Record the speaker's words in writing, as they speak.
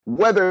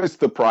Whether it's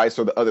the price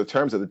or the other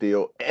terms of the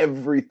deal,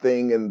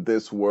 everything in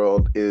this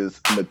world is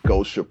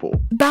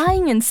negotiable.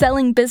 Buying and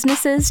selling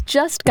businesses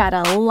just got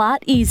a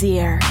lot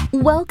easier.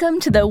 Welcome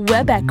to the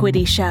Web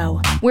Equity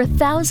Show, where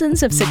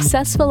thousands of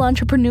successful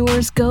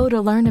entrepreneurs go to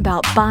learn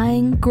about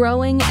buying,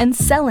 growing, and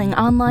selling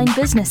online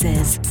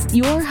businesses.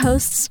 Your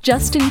hosts,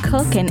 Justin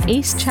Cook and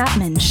Ace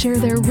Chapman, share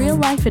their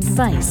real-life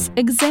advice,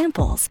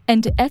 examples,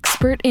 and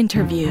expert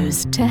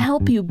interviews to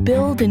help you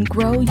build and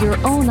grow your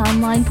own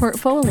online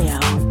portfolio.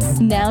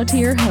 Now to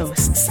your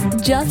hosts,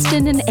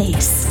 Justin and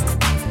Ace.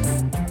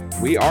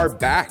 We are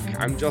back.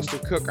 I'm Justin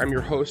Cook. I'm your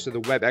host of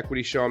the Web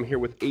Equity Show. I'm here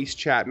with Ace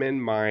Chapman,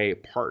 my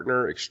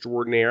partner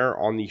extraordinaire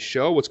on the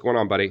show. What's going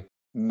on, buddy?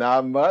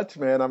 Not much,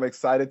 man. I'm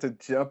excited to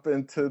jump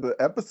into the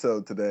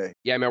episode today.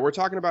 Yeah, man, we're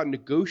talking about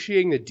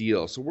negotiating a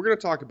deal. So we're going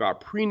to talk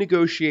about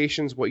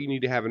pre-negotiations, what you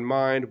need to have in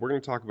mind. We're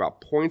going to talk about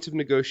points of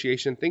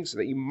negotiation, things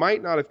that you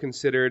might not have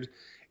considered,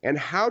 and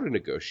how to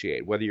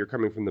negotiate, whether you're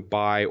coming from the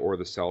buy or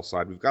the sell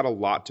side. We've got a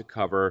lot to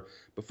cover.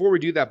 Before we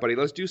do that, buddy,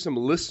 let's do some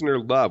listener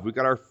love. We've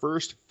got our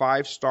first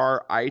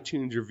 5-star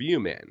iTunes review,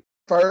 man.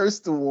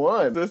 First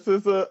one. This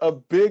is a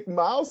big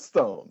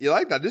milestone. You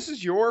like that? This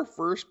is your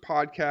first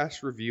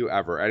podcast review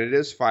ever, and it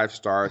is 5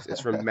 stars. It's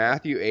from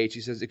Matthew H.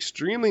 He says,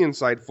 extremely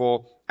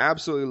insightful.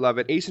 Absolutely love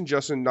it. Ace and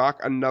Justin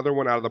knock another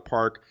one out of the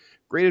park.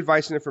 Great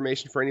advice and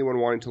information for anyone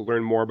wanting to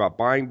learn more about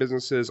buying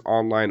businesses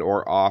online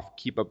or off.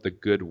 Keep up the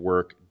good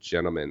work,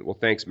 gentlemen. Well,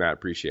 thanks, Matt.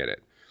 Appreciate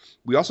it.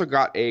 We also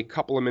got a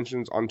couple of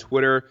mentions on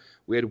Twitter.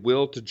 We had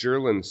Will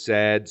Tajerlin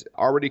said,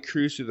 already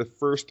cruised through the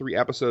first 3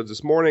 episodes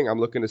this morning. I'm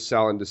looking to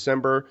sell in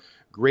December.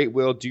 Great,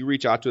 Will. Do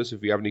reach out to us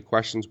if you have any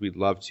questions. We'd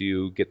love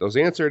to get those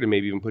answered and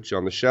maybe even put you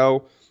on the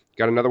show.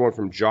 Got another one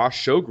from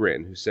Josh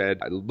Shogren who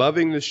said,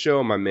 loving the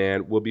show, my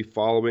man. We'll be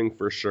following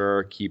for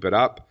sure. Keep it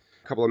up.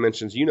 A couple of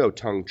mentions,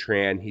 Tung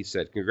Tran. He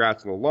said,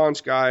 congrats on the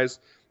launch, guys.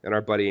 And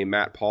our buddy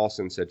Matt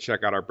Paulson said,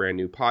 check out our brand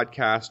new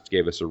podcast.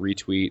 Gave us a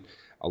retweet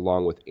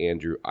along with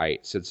Andrew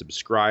Ite. Said,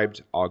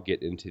 subscribed. I'll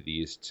get into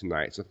these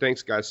tonight. So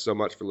thanks, guys, so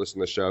much for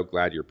listening to the show.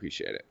 Glad you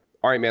appreciate it.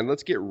 All right, man,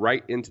 let's get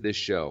right into this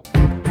show.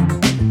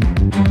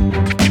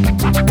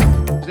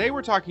 Today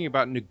we're talking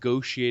about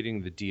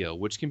negotiating the deal,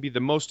 which can be the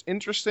most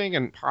interesting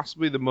and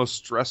possibly the most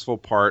stressful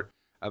part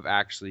of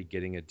actually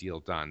getting a deal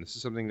done. This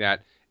is something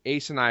that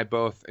Ace and I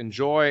both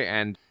enjoy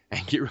and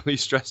get really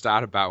stressed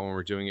out about when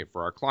we're doing it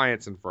for our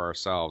clients and for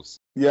ourselves.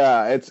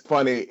 Yeah, it's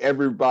funny.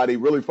 Everybody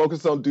really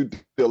focused on due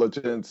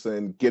diligence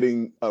and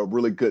getting a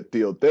really good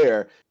deal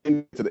there.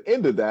 And to the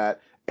end of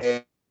that,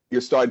 and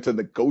you're starting to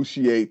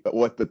negotiate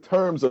what the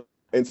terms are.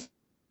 And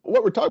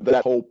what we're talking about,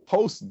 that whole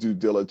post due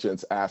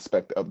diligence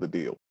aspect of the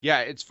deal. Yeah,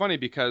 it's funny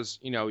because,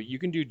 you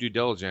can do due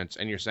diligence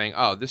and you're saying,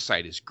 oh, this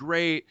site is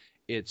great.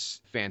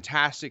 It's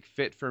fantastic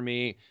fit for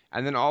me.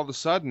 And then all of a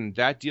sudden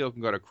that deal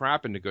can go to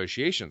crap in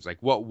negotiations. Like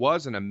what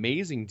was an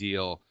amazing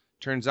deal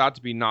turns out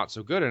to be not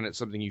so good. And it's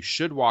something you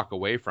should walk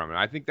away from. And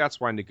I think that's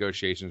why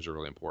negotiations are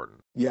really important.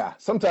 Yeah.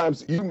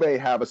 Sometimes you may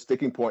have a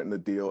sticking point in the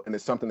deal and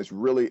it's something that's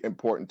really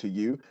important to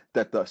you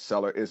that the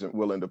seller isn't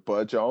willing to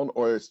budge on,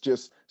 or it's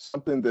just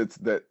something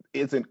that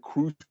isn't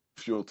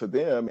crucial to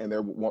them and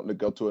they're wanting to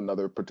go to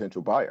another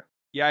potential buyer.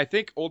 Yeah. I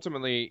think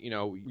ultimately,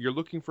 you're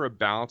looking for a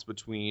balance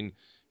between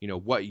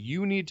what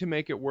you need to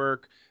make it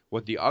work,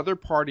 what the other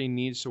party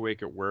needs to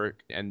make it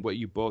work, and what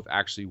you both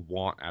actually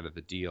want out of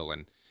the deal.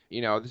 And,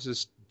 this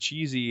is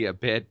cheesy a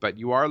bit, but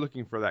you are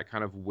looking for that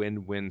kind of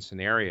win-win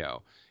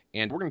scenario.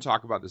 And we're going to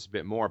talk about this a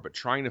bit more, but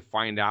trying to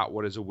find out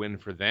what is a win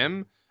for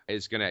them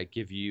is going to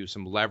give you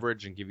some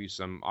leverage and give you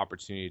some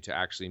opportunity to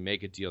actually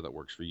make a deal that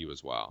works for you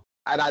as well.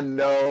 And I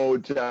know,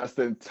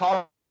 Justin,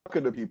 talking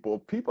to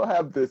people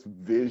have this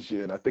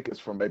vision. I think it's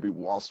from maybe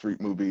Wall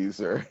Street movies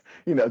or,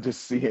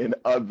 just seeing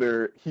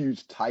other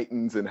huge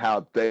titans and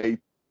how they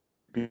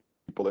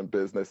people in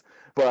business.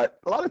 But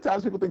a lot of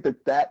times people think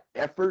that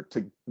effort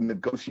to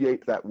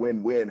negotiate that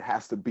win-win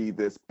has to be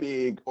this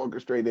big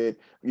orchestrated,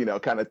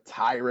 kind of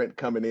tyrant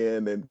coming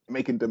in and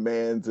making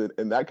demands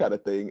and that kind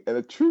of thing. And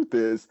the truth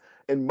is,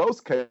 in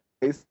most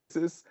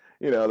cases,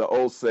 the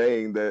old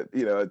saying that,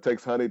 it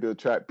takes honey to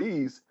attract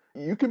bees,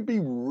 you can be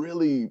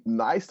really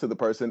nice to the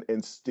person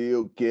and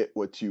still get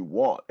what you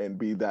want and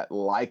be that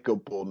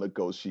likable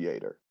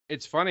negotiator.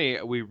 It's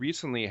funny. We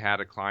recently had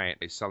a client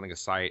selling a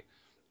site,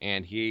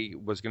 and he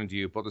was going to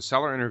do both a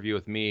seller interview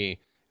with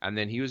me, and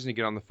then he was going to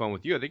get on the phone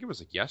with you. I think it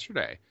was like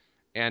yesterday.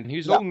 And he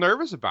was a little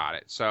nervous about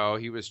it. So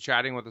he was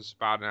chatting with us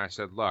about it, and I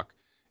said, look,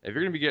 if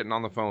you're going to be getting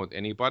on the phone with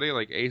anybody,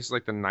 like Ace is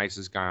like the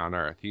nicest guy on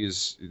earth.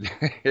 He's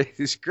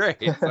great.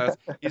 So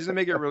he's going to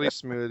make it really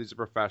smooth. He's a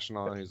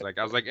professional. And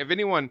I was like, if you're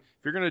going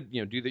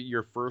to, do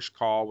your first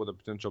call with a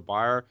potential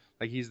buyer,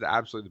 like he's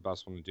absolutely the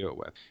best one to do it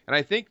with. And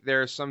I think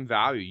there's some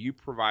value. You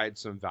provide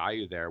some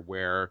value there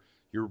where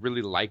you're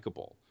really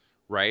likable,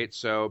 right?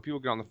 So people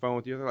get on the phone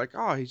with you, they're like,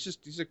 oh,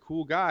 he's a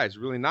cool guy. He's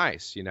really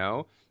nice,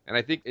 And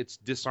I think it's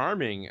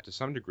disarming to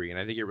some degree. And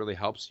I think it really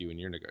helps you in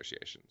your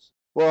negotiations.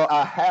 Well,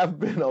 I have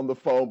been on the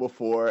phone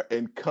before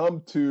and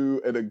come to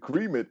an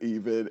agreement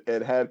even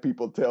and had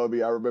people tell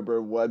me, I remember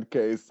in one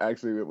case,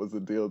 actually, it was a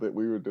deal that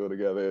we were doing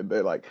together, and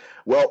they're like,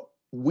 well,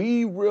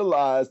 we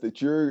realize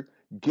that you're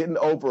getting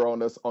over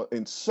on us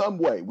in some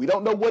way. We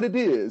don't know what it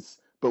is,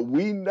 but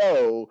we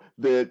know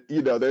that,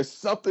 there's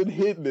something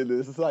hidden in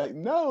this. It's like,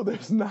 no,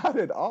 there's not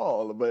at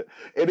all. But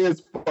it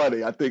is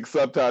funny. I think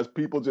sometimes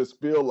people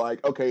just feel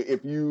like, okay,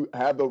 if you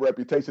have the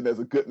reputation as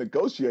a good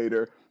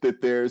negotiator,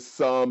 that there's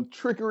some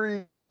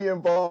trickery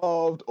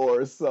involved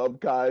or some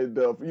kind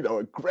of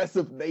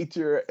aggressive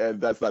nature, and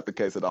that's not the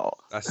case at all.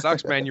 That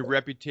sucks, man. Your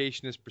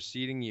reputation is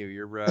preceding you.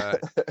 You're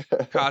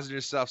causing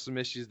yourself some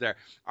issues there.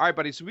 All right,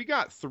 buddy. So we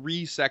got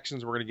 3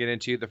 sections we're going to get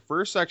into. The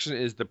first section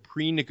is the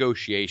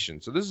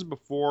pre-negotiation. So this is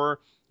before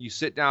you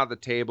sit down at the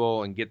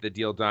table and get the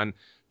deal done.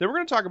 Then we're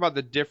going to talk about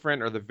the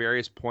different or the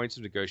various points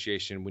of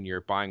negotiation when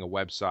you're buying a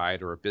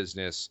website or a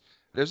business.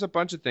 There's a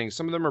bunch of things.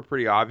 Some of them are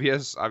pretty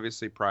obvious,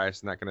 obviously price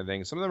and that kind of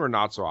thing. Some of them are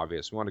not so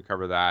obvious. We want to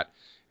cover that.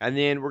 And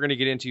then we're going to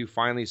get into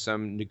finally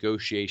some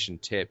negotiation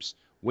tips.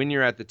 When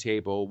you're at the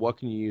table, what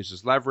can you use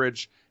as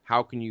leverage?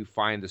 How can you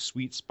find the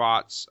sweet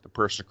spots, the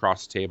person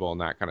across the table,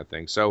 and that kind of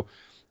thing. So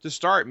to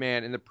start,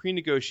 man, in the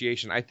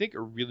pre-negotiation, I think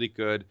a really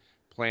good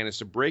plan is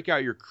to break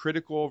out your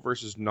critical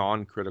versus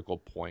non-critical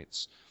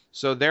points.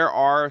 So there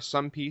are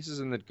some pieces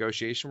in the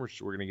negotiation, which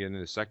we're going to get into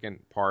the second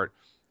part,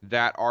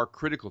 that are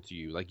critical to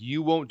you. Like,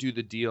 you won't do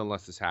the deal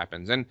unless this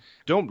happens. And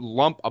don't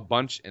lump a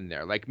bunch in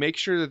there. Like, make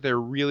sure that they're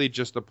really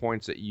just the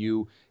points that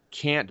you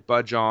can't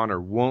budge on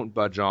or won't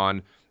budge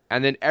on.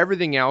 And then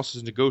everything else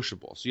is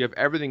negotiable. So you have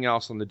everything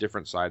else on the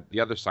different side,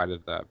 the other side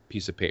of the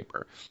piece of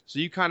paper. So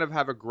you kind of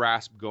have a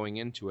grasp going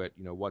into it,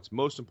 what's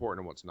most important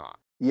and what's not.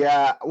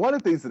 Yeah, one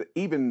of the things that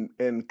even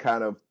in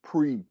kind of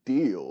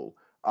pre-deal,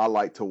 I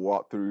like to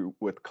walk through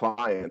with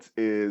clients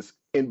is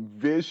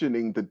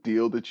envisioning the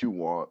deal that you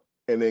want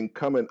and then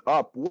coming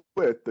up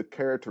with the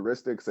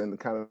characteristics and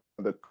kind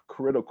of the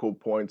critical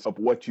points of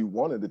what you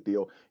want in the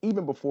deal,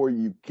 even before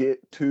you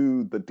get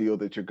to the deal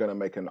that you're going to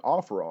make an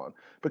offer on.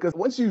 Because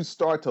once you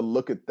start to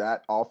look at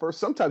that offer,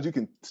 sometimes you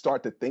can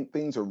start to think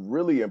things are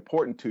really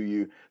important to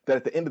you that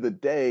at the end of the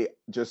day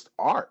just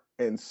aren't.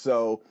 And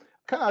so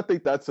I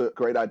think that's a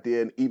great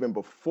idea. And even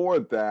before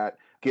that,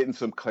 getting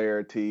some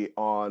clarity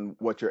on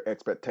what your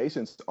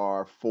expectations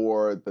are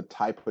for the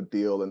type of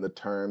deal and the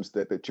terms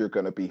that you're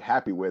going to be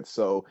happy with,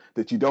 so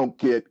that you don't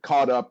get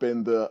caught up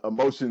in the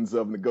emotions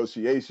of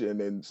negotiation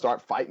and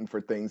start fighting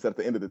for things that at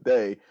the end of the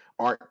day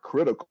aren't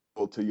critical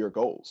to your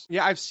goals.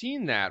 Yeah, I've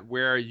seen that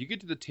where you get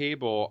to the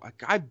table.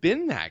 I've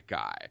been that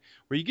guy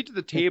where you get to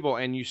the table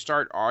and you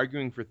start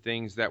arguing for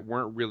things that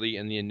weren't really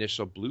in the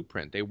initial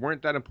blueprint. They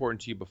weren't that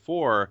important to you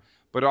before.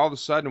 But all of a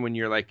sudden, when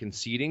you're like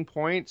conceding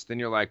points, then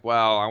you're like,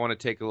 well, I want to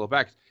take a little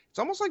back. It's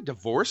almost like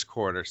divorce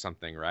court or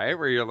something, right?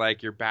 Where you're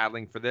like, you're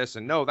battling for this,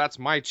 and no, that's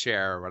my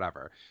chair or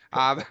whatever.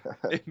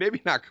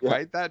 Maybe not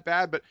quite that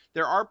bad, but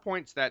there are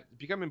points that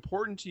become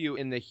important to you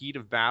in the heat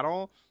of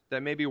battle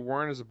that maybe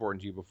weren't as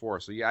important to you before.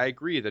 So yeah, I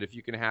agree that if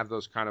you can have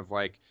those kind of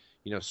like,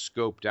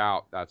 scoped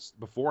out, that's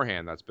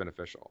beforehand, that's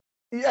beneficial.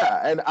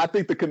 Yeah, and I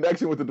think the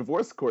connection with the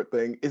divorce court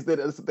thing is that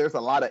there's a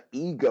lot of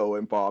ego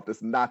involved.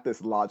 It's not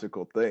this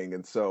logical thing.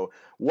 And so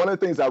one of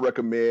the things I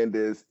recommend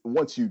is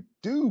once you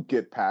do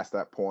get past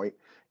that point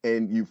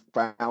and you've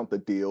found the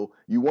deal,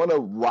 you want to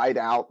write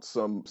out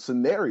some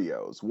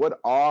scenarios.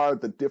 What are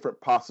the different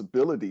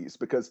possibilities?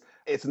 Because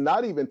it's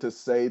not even to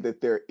say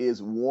that there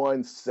is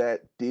one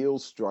set deal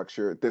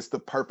structure that's the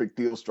perfect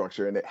deal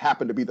structure, and it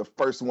happened to be the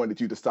first one that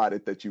you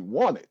decided that you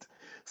wanted.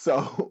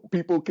 So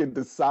people can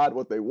decide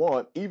what they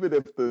want. Even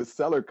if the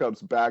seller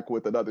comes back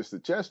with another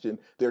suggestion,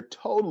 they're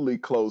totally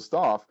closed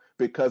off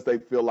because they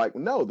feel like,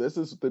 no, this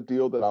is the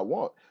deal that I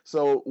want.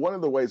 So one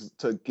of the ways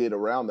to get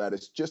around that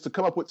is just to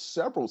come up with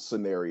several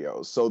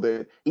scenarios so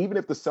that even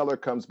if the seller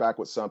comes back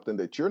with something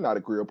that you're not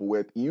agreeable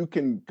with, you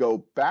can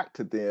go back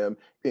to them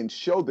and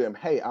show them,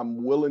 hey,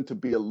 I'm willing to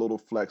be a little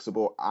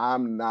flexible.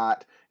 I'm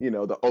not,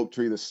 the oak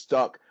tree that's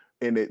stuck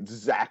in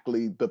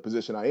exactly the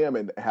position I am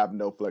and have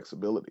no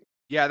flexibility.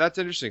 Yeah, that's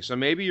interesting. So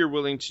maybe you're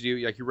willing to do,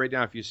 like, you write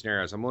down a few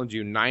scenarios. I'm willing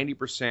to do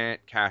 90%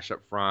 cash up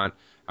front.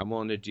 I'm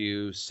willing to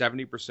do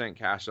 70%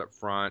 cash up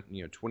front,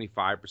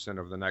 25%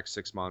 over the next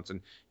 6 months.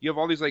 And you have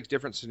all these like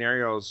different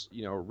scenarios,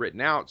 written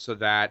out so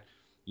that,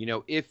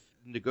 if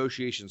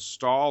negotiations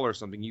stall or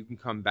something, you can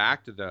come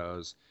back to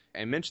those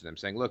and mention them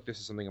saying, look, this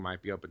is something I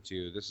might be open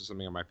to. This is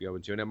something I might be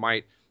open to. And it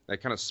might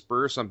like kind of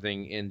spur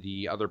something in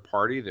the other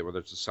party, that whether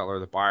it's the seller or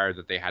the buyer,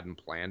 that they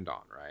hadn't planned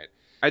on, right?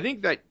 I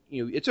think that,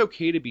 it's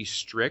okay to be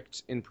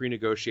strict in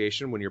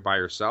pre-negotiation when you're by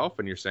yourself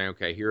and you're saying,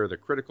 okay, here are the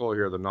critical,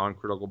 here are the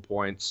non-critical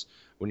points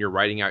when you're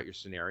writing out your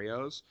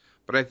scenarios.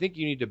 But I think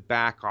you need to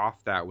back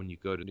off that when you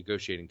go to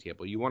negotiating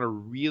table. You want to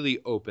really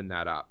open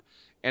that up.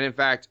 And in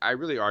fact, I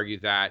really argue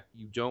that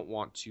you don't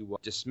want to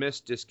dismiss,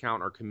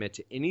 discount, or commit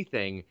to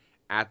anything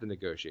at the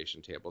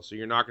negotiation table. So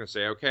you're not going to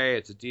say, okay,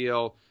 it's a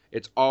deal.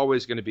 It's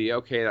always going to be,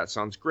 okay, that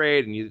sounds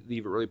great, and you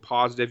leave it really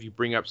positive. You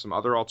bring up some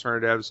other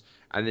alternatives,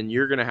 and then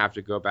you're going to have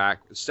to go back,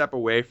 step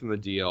away from the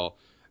deal,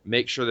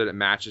 make sure that it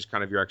matches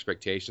kind of your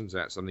expectations,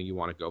 and that's something you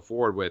want to go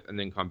forward with, and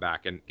then come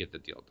back and get the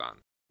deal done.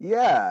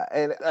 Yeah,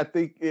 and I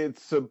think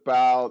it's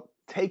about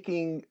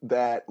taking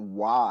that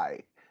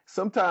why.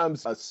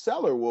 Sometimes a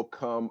seller will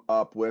come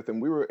up with,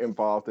 and we were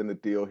involved in a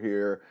deal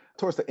here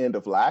towards the end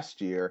of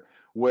last year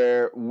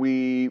where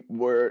we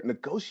were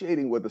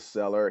negotiating with a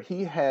seller.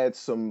 He had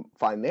some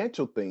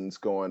financial things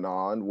going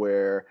on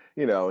where,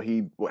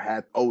 he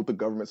had owed the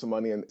government some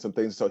money and some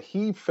things. So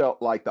he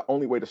felt like the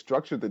only way to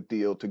structure the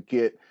deal to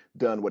get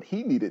done what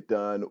he needed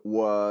done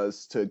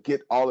was to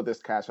get all of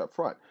this cash up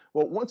front.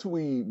 Well, once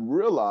we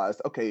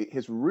realized, okay,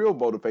 his real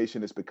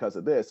motivation is because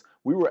of this,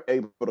 we were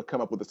able to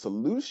come up with a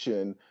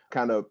solution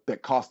kind of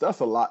that cost us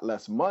a lot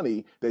less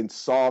money than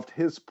solved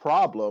his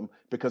problem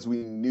because we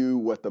knew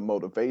what the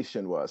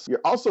motivation was. You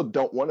also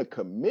don't want to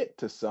commit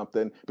to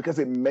something because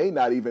it may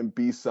not even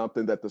be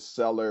something that the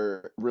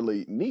seller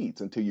really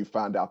needs until you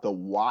find out the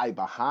why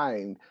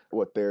behind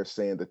what they're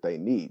saying that they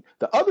need.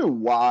 The other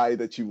why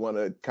that you want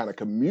to kind of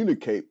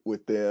communicate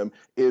with them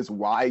is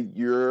why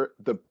you're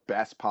the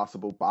best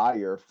possible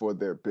buyer for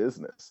their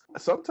business.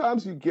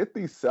 Sometimes you get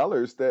these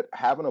sellers that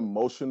have an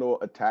emotional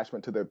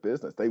attachment to their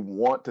business. They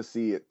want to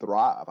see it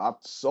thrive. I've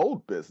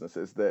sold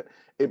businesses that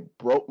it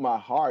broke my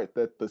heart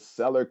that the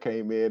seller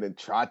came in and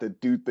tried to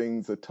do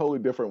things a totally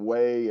different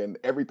way and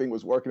everything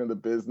was working in the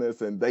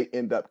business and they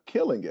end up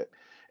killing it.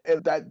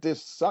 And that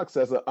just sucks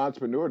as an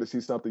entrepreneur to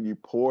see something you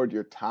poured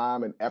your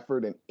time and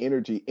effort and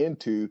energy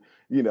into,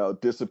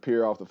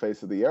 disappear off the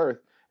face of the earth.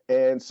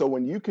 And so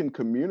when you can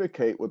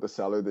communicate with the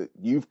seller that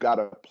you've got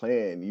a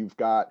plan, you've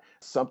got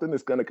something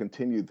that's going to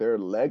continue their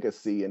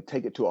legacy and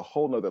take it to a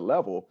whole nother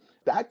level,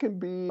 that can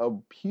be a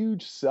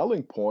huge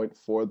selling point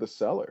for the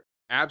seller.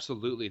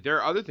 Absolutely. There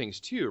are other things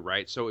too,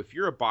 right? So if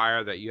you're a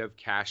buyer that you have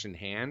cash in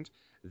hand,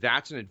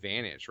 that's an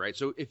advantage, right?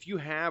 So if you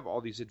have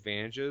all these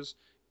advantages,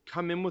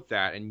 come in with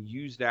that and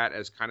use that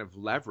as kind of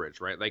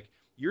leverage, right? Like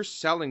you're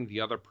selling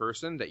the other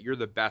person that you're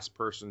the best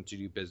person to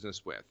do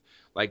business with.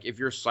 Like if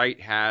your site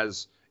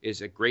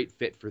is a great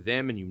fit for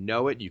them and you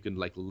know it, you can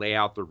like lay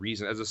out the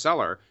reason as a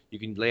seller, you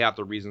can lay out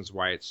the reasons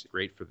why it's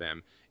great for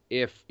them.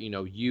 If,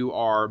 you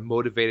are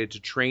motivated to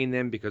train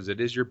them because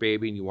it is your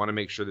baby and you want to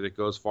make sure that it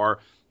goes far,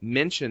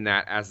 mention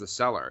that as the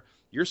seller.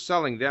 You're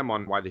selling them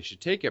on why they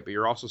should take it, but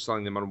you're also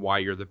selling them on why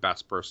you're the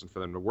best person for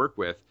them to work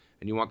with,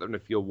 and you want them to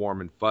feel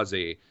warm and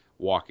fuzzy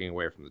walking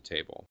away from the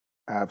table.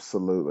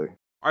 Absolutely.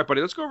 All right,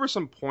 buddy, let's go over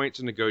some points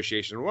of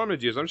negotiation. What I'm going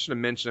to do is I'm just going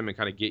to mention them and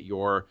kind of get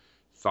your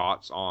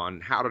thoughts on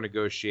how to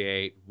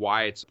negotiate,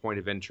 why it's a point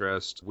of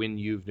interest, when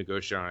you've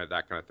negotiated on it,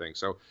 that kind of thing.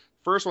 So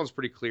first one's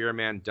pretty clear,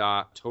 man,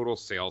 total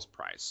sales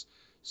price.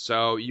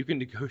 So you can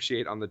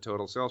negotiate on the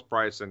total sales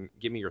price, and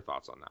give me your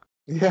thoughts on that.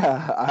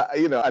 Yeah,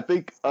 I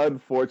think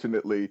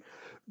unfortunately,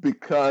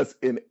 because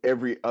in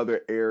every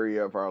other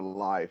area of our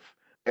life,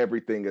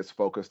 everything is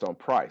focused on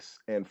price.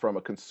 And from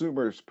a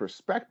consumer's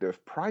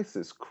perspective, price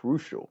is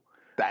crucial.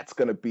 That's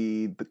going to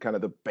be the kind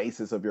of the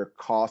basis of your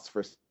cost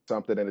for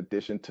something in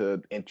addition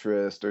to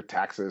interest or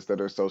taxes that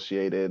are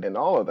associated and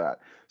all of that.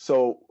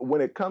 So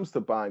when it comes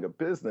to buying a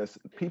business,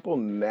 people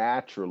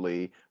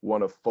naturally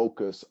want to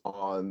focus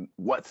on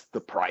what's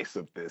the price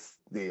of this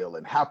deal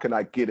and how can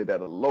I get it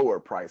at a lower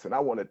price, and I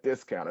want a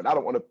discount and I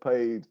don't want to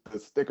pay the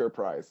sticker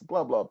price,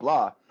 blah, blah,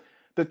 blah.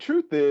 The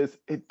truth is,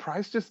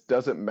 price just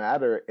doesn't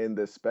matter in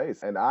this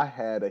space. And I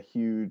had a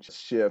huge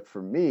shift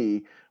for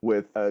me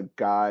with a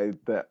guy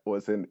that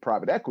was in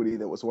private equity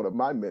that was one of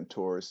my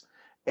mentors.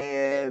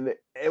 And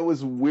it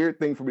was a weird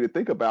thing for me to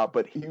think about,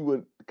 but he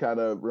would kind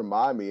of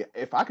remind me,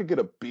 if I could get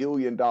 $1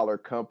 billion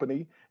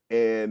company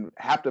and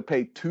have to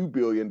pay $2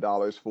 billion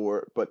for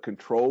it, but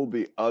control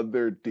the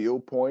other deal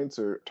points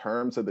or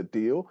terms of the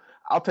deal,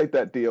 I'll take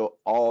that deal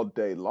all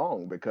day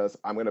long because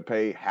I'm going to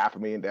pay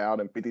 $500,000 down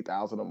and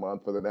 $50,000 a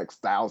month for the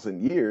next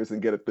 1,000 years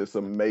and get this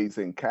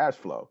amazing cash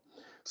flow.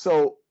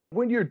 So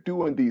when you're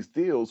doing these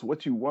deals,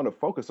 what you want to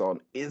focus on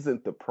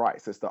isn't the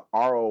price, it's the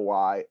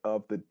ROI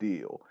of the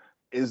deal.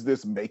 Is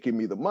this making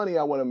me the money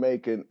I want to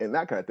make and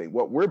that kind of thing?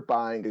 What we're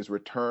buying is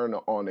return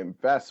on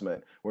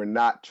investment. We're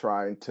not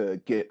trying to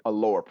get a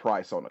lower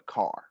price on a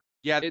car.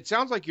 Yeah, it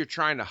sounds like you're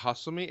trying to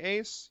hustle me,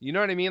 Ace. You know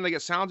what I mean? Like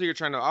it sounds like you're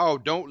trying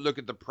to, don't look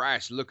at the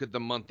price, look at the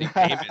monthly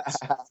payments,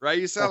 right?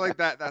 You sound like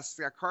that. That's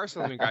that car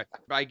salesman guy.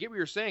 But I get what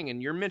you're saying,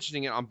 and you're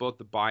mentioning it on both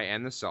the buy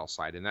and the sell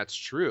side, and that's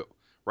true,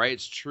 right?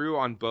 It's true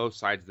on both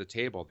sides of the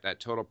table. That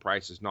total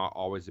price is not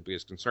always the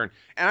biggest concern.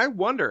 And I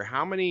wonder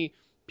how many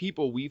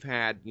people we've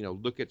had,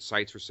 look at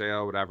sites for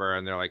sale, whatever,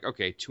 and they're like,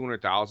 okay,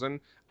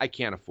 200,000, I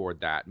can't afford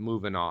that.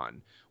 Moving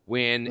on.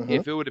 When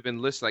if it would have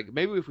been listed, like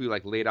maybe if we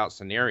like laid out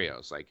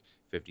scenarios, like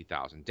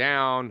 50,000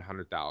 down,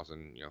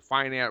 100,000,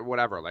 finance,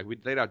 whatever. Like we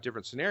laid out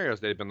different scenarios.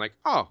 They'd been like,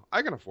 oh,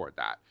 I can afford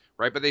that,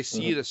 right? But they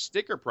see the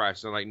sticker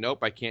price and they're like, nope,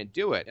 I can't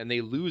do it, and they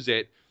lose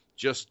it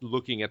just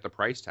looking at the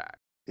price tag.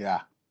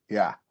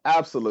 Yeah,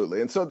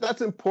 absolutely. And so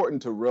that's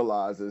important to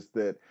realize is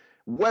that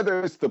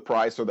whether it's the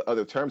price or the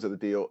other terms of the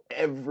deal,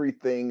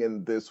 everything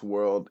in this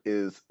world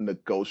is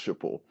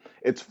negotiable.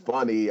 It's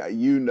funny,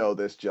 you know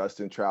this,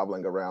 Justin,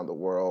 traveling around the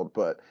world,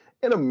 but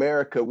in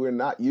America, we're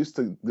not used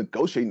to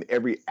negotiating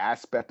every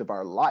aspect of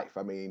our life.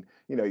 I mean,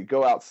 you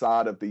go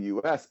outside of the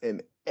US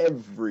and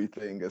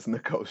everything is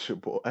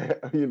negotiable.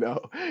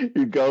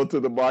 You go to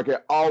the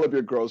market, all of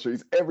your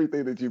groceries,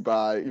 everything that you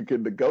buy, you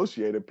can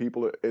negotiate, and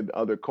people in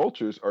other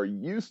cultures are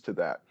used to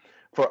that.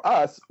 For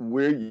us,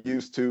 we're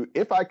used to,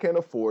 if I can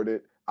afford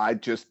it, I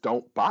just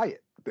don't buy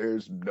it.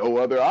 There's no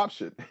other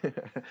option.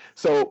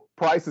 So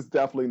price is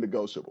definitely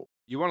negotiable.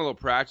 You want a little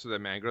practice with that,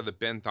 man? Go to the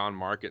Ben Thanh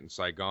Market in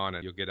Saigon,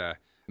 and you'll get a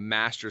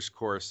master's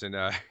course in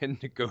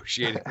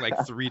negotiating like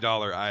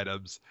 $3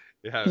 items.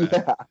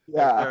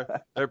 Yeah.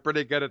 They're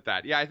pretty good at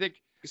that. Yeah, I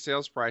think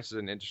sales price is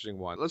an interesting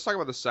one. Let's talk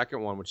about the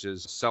second one, which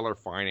is seller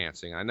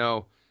financing. I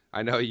know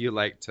you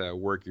like to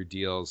work your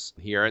deals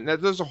here, and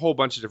there's a whole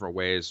bunch of different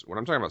ways. When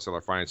I'm talking about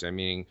seller financing, I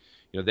mean,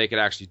 they could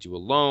actually do a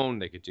loan,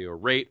 they could do a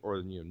rate,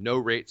 or no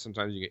rate.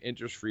 Sometimes you get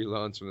interest-free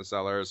loans from the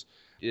sellers.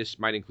 This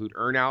might include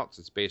earnouts.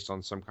 It's based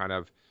on some kind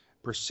of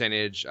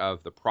percentage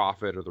of the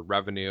profit or the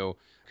revenue.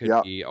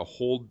 Could be a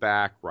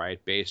holdback, right,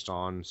 based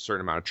on a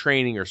certain amount of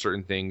training or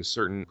certain things,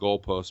 certain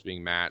goalposts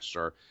being matched,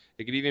 or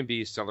it could even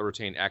be seller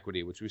retained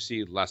equity, which we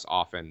see less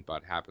often,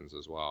 but happens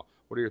as well.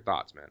 What are your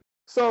thoughts, man?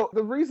 So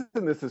the reason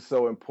this is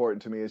so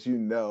important to me, as you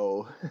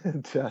know,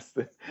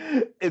 Justin,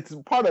 it's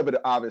part of it,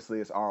 obviously,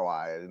 is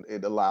ROI, and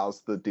it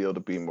allows the deal to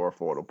be more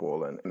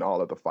affordable and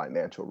all of the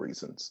financial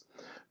reasons.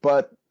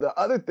 But the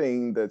other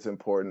thing that's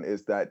important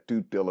is that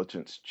due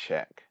diligence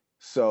check.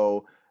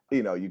 So,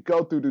 you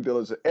go through due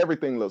diligence,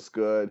 everything looks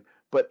good,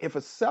 but if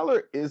a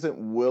seller isn't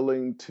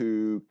willing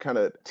to kind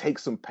of take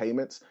some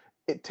payments,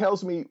 it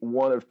tells me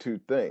one of two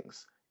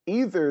things.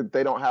 Either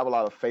they don't have a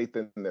lot of faith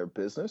in their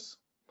business,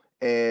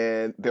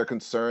 and they're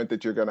concerned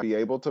that you're going to be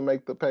able to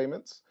make the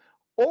payments,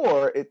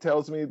 or it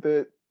tells me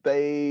that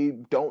they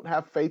don't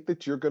have faith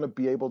that you're going to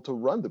be able to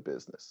run the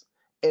business.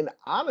 And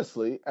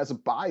honestly, as a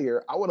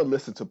buyer, I want to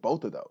listen to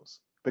both of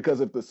those,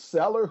 because if the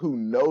seller who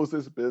knows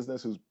this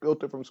business, who's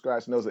built it from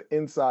scratch, knows it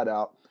inside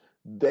out,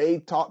 they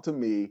talk to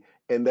me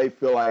and they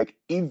feel like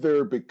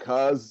either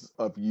because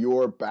of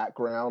your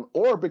background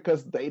or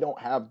because they don't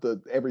have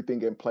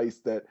everything in place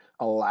that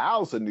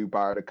allows a new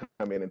buyer to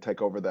come in and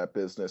take over that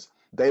business,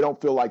 they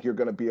don't feel like you're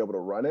going to be able to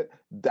run it.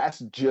 That's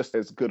just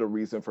as good a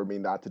reason for me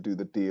not to do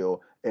the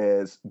deal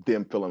as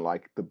them feeling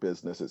like the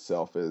business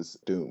itself is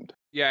doomed.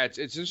 Yeah, it's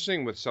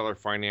interesting with seller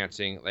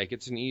financing. Like,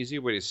 it's an easy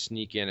way to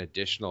sneak in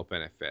additional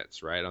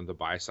benefits, right, on the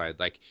buy side.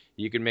 Like,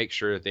 you can make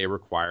sure that they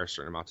require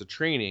certain amounts of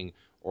training,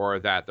 or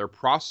that their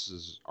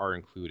processes are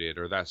included,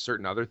 or that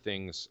certain other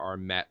things are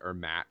met or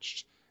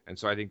matched. And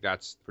so I think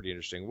that's pretty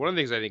interesting. One of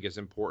the things I think is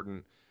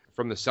important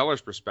from the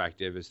seller's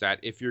perspective is that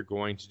if you're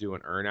going to do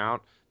an earnout,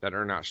 that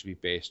earnout should be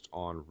based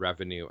on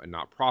revenue and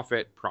not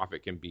profit.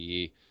 Profit can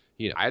be,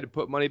 I had to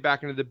put money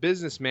back into the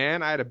business,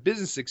 man. I had a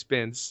business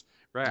expense,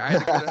 right?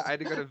 I had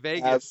to go to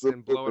Vegas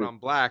and blow it on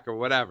black or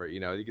whatever. You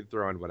can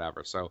throw in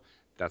whatever. So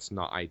that's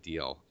not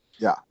ideal.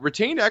 Yeah.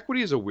 Retained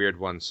equity is a weird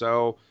one.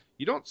 So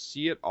you don't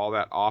see it all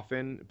that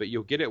often, but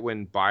you'll get it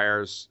when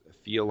buyers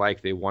feel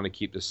like they want to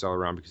keep the seller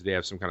around because they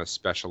have some kind of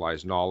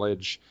specialized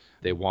knowledge.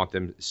 They want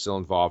them still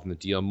involved in the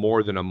deal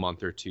more than a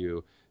month or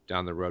two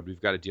down the road.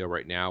 We've got a deal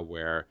right now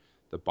where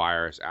the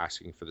buyer is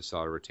asking for the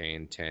seller to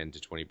retain 10 to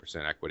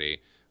 20% equity.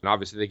 And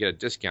obviously they get a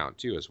discount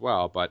too as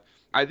well. But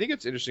I think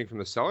it's interesting from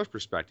the seller's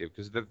perspective,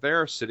 because if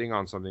they're sitting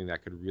on something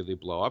that could really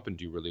blow up and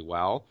do really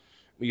well,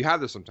 you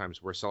have this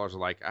sometimes where sellers are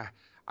like,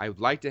 I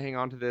would like to hang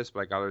on to this, but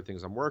I got other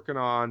things I'm working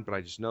on, but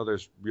I just know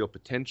there's real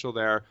potential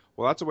there.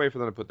 Well, that's a way for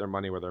them to put their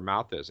money where their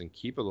mouth is and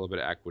keep a little bit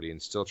of equity and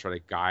still try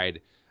to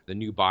guide the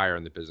new buyer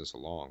in the business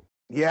along.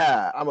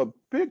 Yeah, I'm a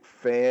big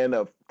fan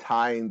of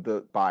tying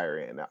the buyer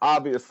in. Now,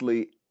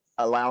 obviously,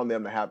 allowing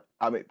them to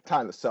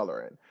tying the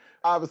seller in.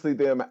 Obviously,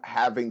 them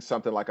having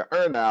something like an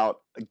earnout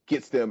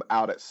gets them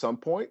out at some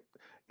point.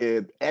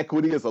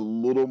 Equity is a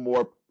little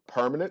more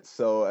permanent.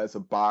 So as a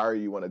buyer,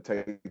 you want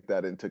to take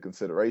that into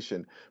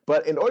consideration.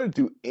 But in order to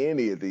do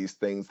any of these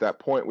things, that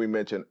point we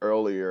mentioned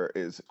earlier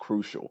is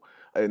crucial,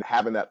 and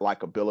having that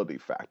likability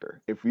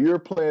factor. If you're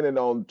planning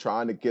on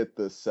trying to get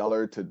the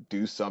seller to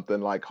do something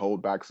like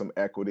hold back some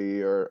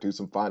equity or do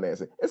some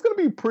financing, it's going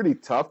to be pretty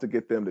tough to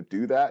get them to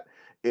do that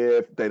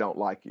if they don't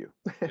like you.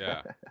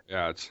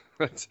 Yeah,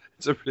 it's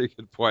a pretty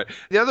good point.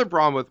 The other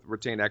problem with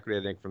retained equity,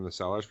 I think, from the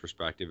seller's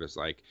perspective is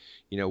like,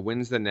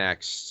 when's the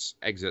next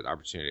exit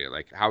opportunity?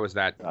 Like, how is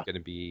that going to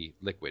be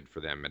liquid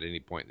for them at any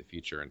point in the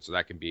future? And so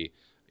that can be,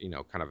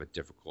 kind of a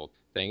difficult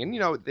thing.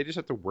 And, they just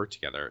have to work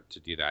together to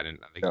do that. And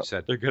like you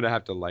said, they're going to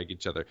have to like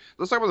each other.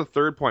 Let's talk about the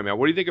third point, man.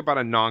 What do you think about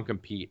a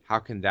non-compete? How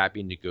can that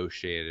be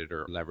negotiated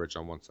or leveraged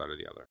on one side or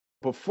the other?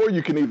 Before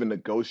you can even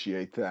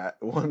negotiate that,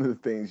 one of the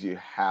things you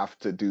have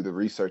to do the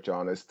research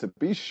on is to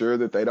be sure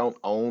that they don't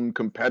own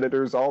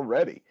competitors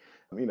already.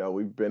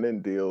 We've been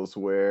in deals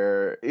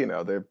where,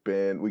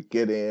 we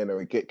get in or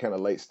we get kind of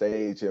late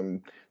stage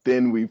and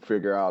then we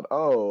figure out,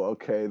 oh,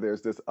 okay,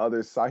 there's this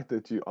other site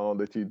that you own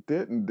that you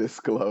didn't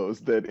disclose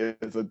that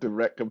is a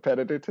direct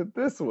competitor to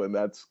this one.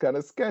 That's kind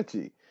of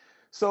sketchy.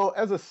 So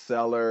as a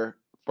seller,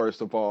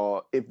 first of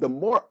all, if the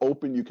more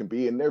open you can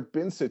be, and there have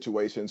been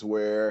situations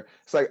where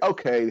it's like,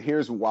 okay,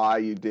 here's why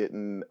you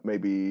didn't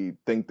maybe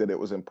think that it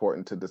was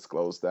important to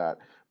disclose that.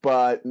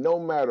 But no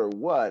matter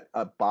what,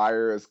 a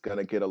buyer is going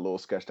to get a little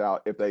sketched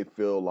out if they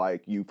feel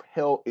like you've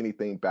held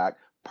anything back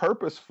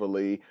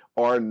purposefully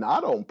or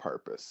not on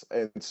purpose.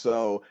 And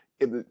so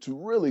it's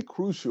really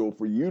crucial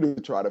for you to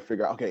try to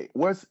figure out, okay,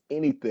 what's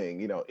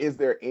anything, is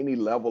there any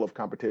level of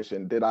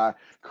competition? Did I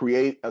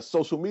create a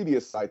social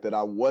media site that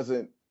I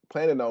wasn't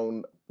planning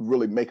on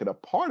really making a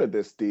part of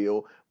this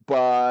deal,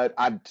 but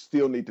I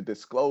still need to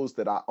disclose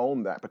that I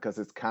own that because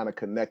it's kind of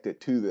connected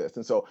to this.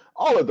 And so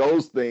all of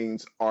those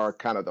things are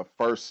kind of the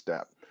first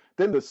step.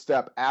 Then the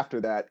step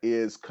after that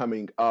is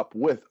coming up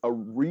with a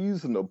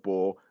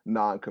reasonable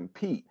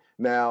non-compete.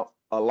 Now,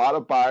 a lot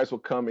of buyers will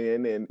come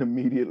in and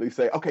immediately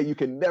say, okay, you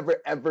can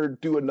never, ever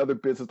do another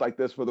business like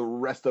this for the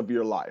rest of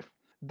your life.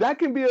 That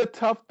can be a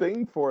tough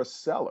thing for a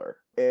seller.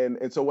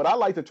 And so what I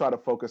like to try to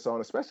focus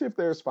on, especially if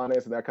there's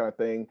finance and that kind of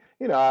thing,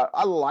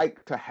 I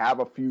like to have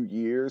a few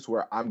years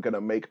where I'm going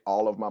to make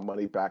all of my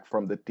money back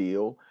from the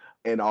deal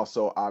and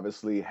also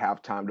obviously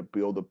have time to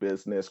build a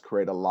business,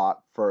 create a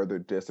lot further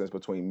distance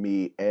between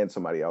me and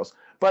somebody else.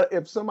 But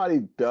if somebody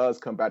does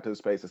come back to the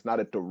space, it's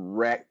not a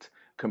direct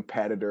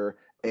competitor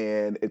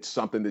and it's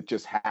something that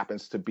just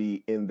happens to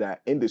be in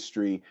that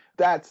industry,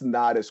 that's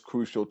not as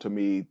crucial to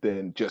me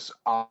than just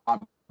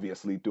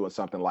obviously doing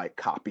something like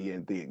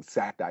copying the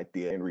exact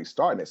idea and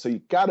restarting it. So you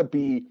got to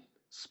be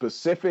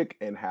specific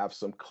and have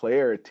some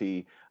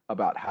clarity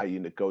about how you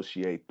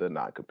negotiate the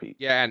non-compete.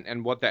 Yeah,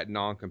 and what that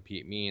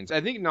non-compete means. I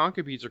think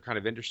non-competes are kind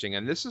of interesting,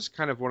 and this is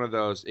kind of one of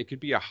those, it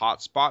could be a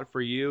hot spot for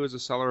you as a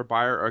seller or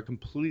buyer or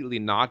completely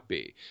not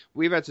be.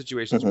 We've had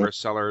situations where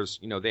sellers,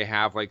 they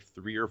have like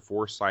 3 or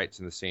 4 sites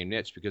in the same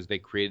niche because they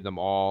created them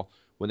all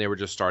when they were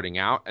just starting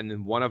out, and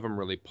then one of them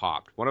really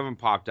popped. One of them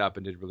popped up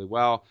and did really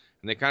well,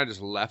 and they kind of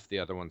just left the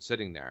other one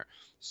sitting there.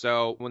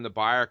 So when the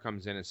buyer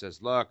comes in and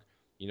says, look,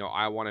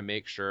 I want to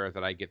make sure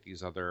that I get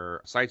these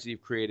other sites that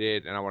you've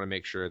created, and I want to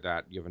make sure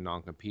that you have a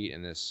non-compete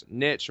in this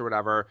niche or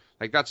whatever,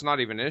 like that's not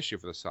even an issue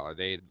for the seller.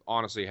 They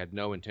honestly had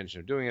no intention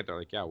of doing it. They're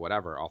like, yeah,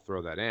 whatever, I'll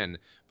throw that in.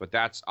 But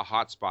that's a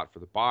hot spot for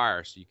the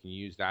buyer, so you can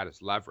use that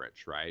as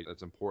leverage, right?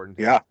 That's important.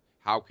 Yeah.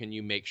 How can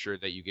you make sure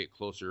that you get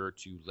closer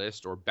to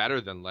list or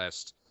better than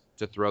list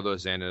to throw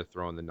those in and to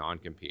throw in the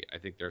non-compete? I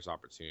think there's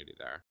opportunity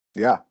there.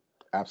 Yeah,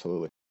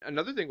 absolutely.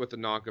 Another thing with the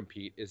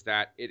non-compete is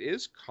that it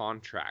is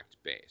contract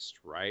based,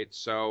 right?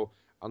 So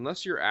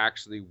unless you're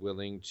actually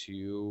willing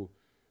to,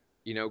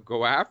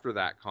 go after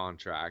that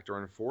contract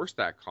or enforce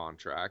that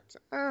contract,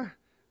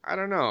 I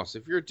don't know. So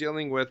if you're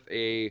dealing with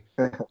a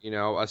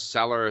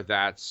seller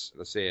that's,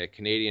 let's say, a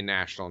Canadian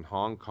national in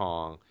Hong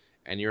Kong,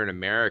 and you're an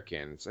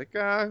American, it's like,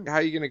 how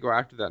are you going to go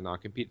after that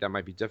non-compete? That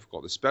might be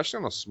difficult, especially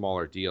on a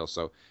smaller deal.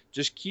 So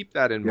just keep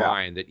that in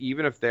mind, that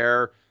even if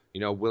they're,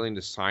 willing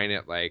to sign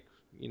it, like,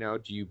 do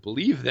you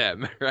believe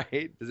them,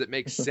 right? Does it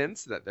make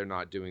sense that they're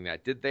not doing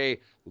that? Did they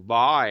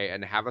lie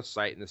and have a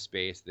site in the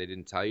space they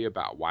didn't tell you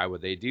about? Why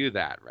would they do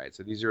that, right?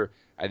 So these are,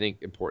 I think,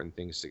 important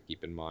things to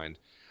keep in mind.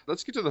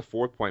 Let's get to the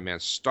fourth point, man.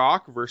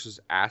 Stock versus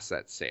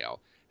asset sale.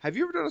 Have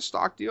you ever done a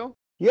stock deal?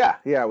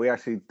 Yeah, we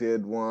actually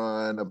did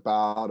one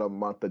about a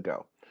month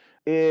ago.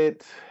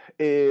 It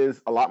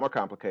is a lot more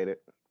complicated.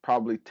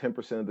 Probably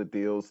 10% of the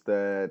deals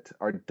that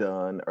are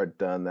done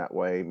that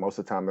way. Most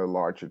of the time, they're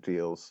larger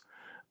deals.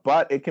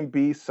 But it can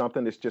be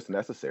something that's just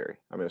necessary.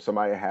 I mean, if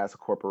somebody has a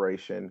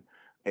corporation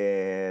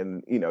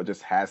and,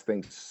 just has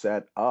things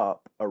set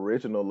up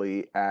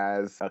originally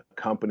as a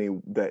company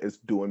that is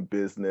doing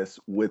business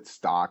with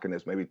stock and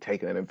is maybe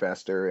taking an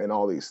investor and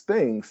all these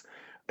things,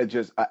 it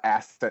just an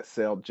asset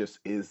sale just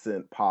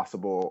isn't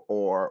possible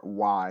or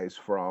wise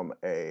from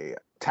a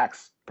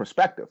tax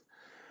perspective.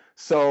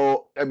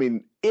 So, I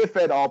mean, if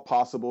at all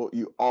possible,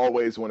 you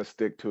always want to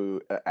stick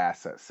to an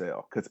asset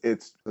sale because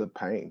it's a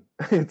pain.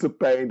 It's a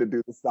pain to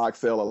do the stock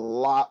sale, a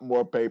lot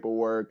more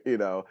paperwork,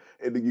 and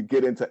then you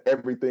get into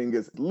everything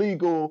is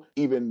legal.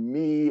 Even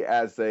me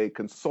as a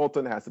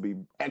consultant has to be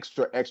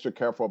extra, extra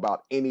careful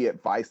about any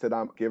advice that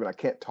I'm giving. I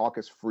can't talk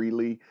as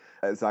freely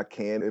as I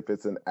can if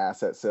it's an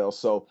asset sale.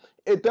 So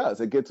it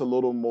gets a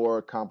little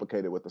more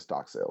complicated with the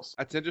stock sales.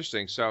 That's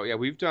interesting. So yeah,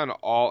 we've done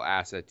all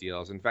asset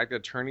deals. In fact,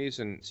 attorneys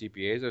and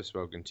CPAs I've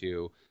spoken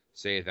to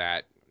say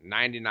that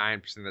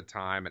 99% of the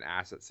time an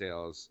asset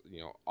sale is,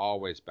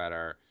 always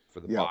better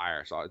for the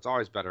buyer. So it's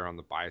always better on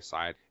the buy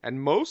side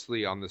and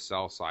mostly on the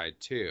sell side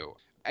too.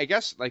 I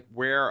guess like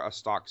where a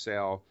stock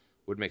sale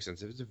would make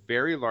sense. If it's a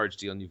very large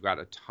deal and you've got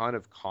a ton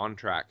of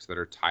contracts that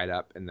are tied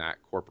up in that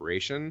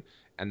corporation,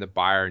 and the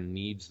buyer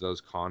needs those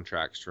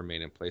contracts to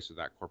remain in place with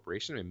that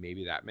corporation, and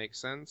maybe that makes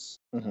sense.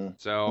 Mm-hmm.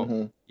 So,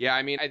 Mm-hmm. yeah,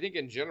 I mean, I think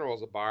in general,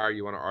 as a buyer,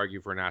 you want to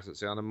argue for an asset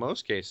sale. And in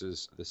most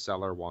cases, the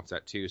seller wants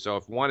that too. So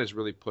if one is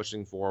really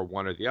pushing for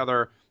one or the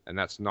other, and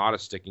that's not a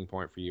sticking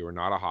point for you or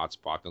not a hot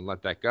spot, then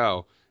let that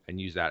go and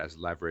use that as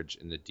leverage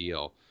in the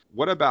deal.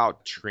 What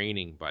about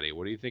training, buddy?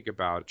 What do you think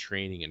about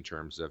training in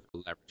terms of a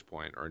leverage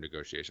point or a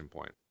negotiation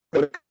point?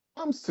 When it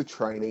comes to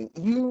training,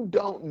 you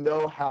don't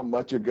know how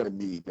much you're going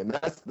to need, and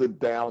that's the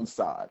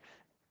downside.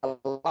 A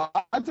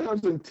lot of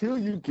times, until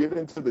you get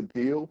into the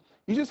deal,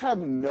 you just have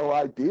no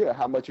idea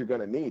how much you're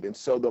going to need. And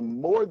so the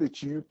more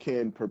that you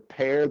can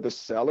prepare the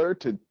seller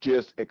to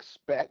just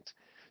expect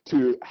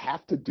to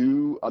have to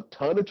do a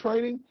ton of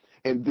training,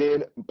 and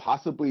then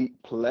possibly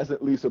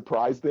pleasantly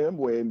surprise them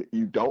when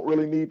you don't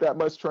really need that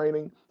much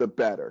training, the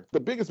better. The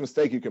biggest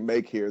mistake you can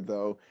make here,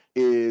 though,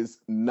 is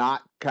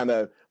not kind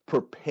of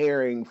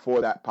preparing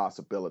for that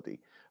possibility.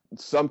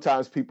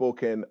 Sometimes people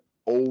can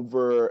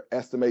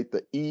overestimate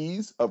the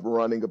ease of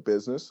running a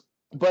business.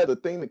 But the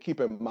thing to keep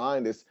in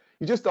mind is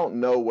you just don't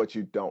know what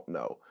you don't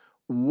know.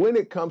 When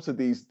it comes to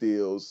these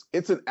deals,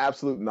 it's an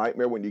absolute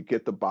nightmare when you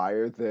get the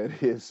buyer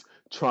that is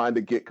trying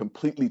to get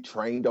completely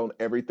trained on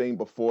everything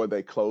before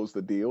they close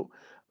the deal.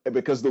 And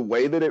because the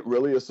way that it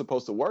really is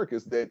supposed to work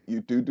is that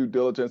you do due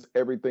diligence,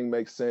 everything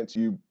makes sense.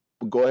 You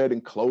go ahead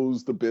and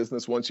close the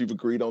business once you've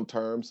agreed on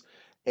terms,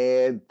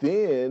 and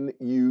then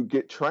you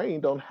get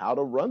trained on how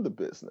to run the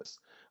business.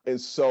 And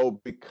so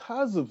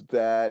because of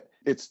that,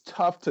 it's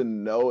tough to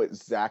know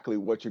exactly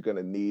what you're going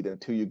to need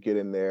until you get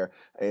in there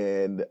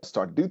and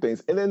start to do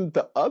things. And then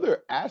the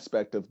other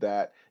aspect of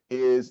that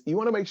is you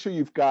want to make sure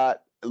you've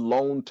got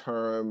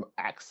long-term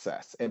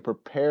access and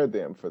prepare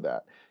them for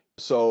that.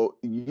 So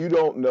you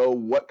don't know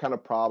what kind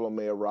of problem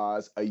may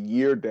arise a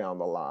year down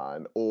the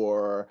line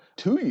or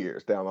 2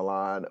 years down the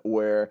line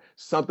where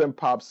something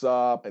pops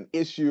up, an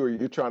issue, or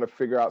you're trying to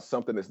figure out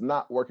something that's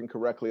not working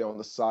correctly on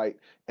the site.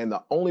 And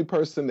the only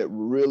person that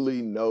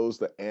really knows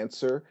the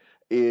answer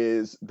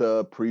is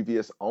the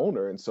previous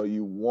owner. And so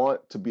you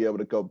want to be able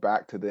to go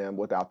back to them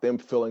without them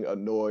feeling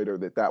annoyed or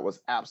that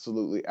was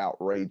absolutely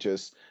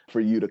outrageous for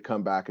you to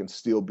come back and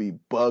still be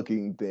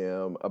bugging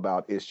them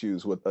about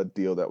issues with a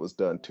deal that was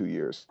done 2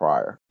 years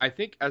prior. I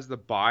think as the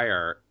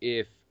buyer,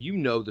 if you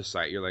know the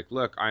site, you're like,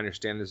 look, I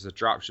understand this is a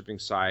drop shipping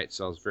site,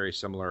 sells very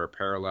similar or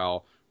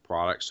parallel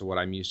products to what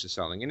I'm used to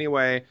selling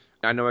anyway.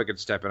 I know I could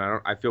step in.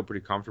 I feel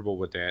pretty comfortable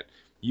with it.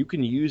 You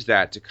can use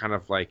that to kind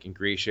of like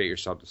ingratiate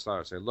yourself to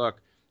seller. Say, look,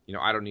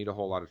 I don't need a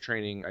whole lot of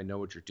training. I know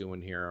what you're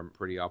doing here. I'm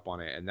pretty up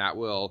on it. And that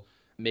will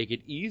make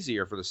it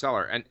easier for the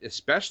seller. And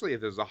especially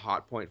if there's a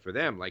hot point for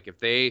them, like if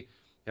they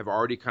have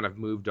already kind of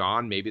moved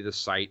on, maybe the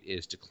site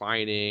is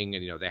declining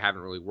and, they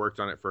haven't really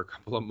worked on it for a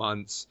couple of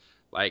months.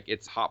 Like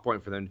it's a hot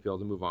point for them to be able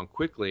to move on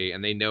quickly.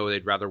 And they know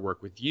they'd rather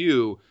work with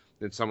you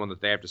than someone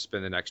that they have to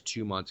spend the next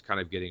 2 months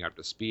kind of getting up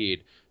to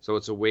speed. So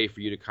it's a way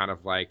for you to kind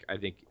of like, I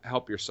think,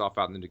 help yourself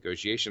out in the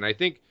negotiation. I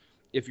think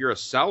if you're a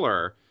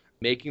seller,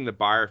 making the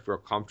buyer feel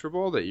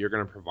comfortable that you're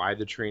going to provide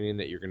the training,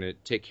 that you're going to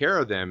take care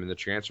of them in the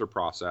transfer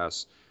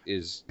process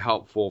is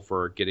helpful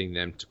for getting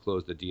them to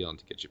close the deal and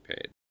to get you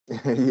paid.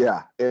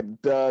 Yeah,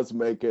 it does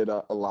make it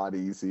a lot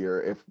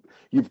easier if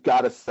you've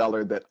got a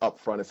seller that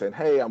upfront is saying,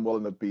 hey, I'm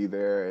willing to be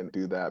there and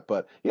do that.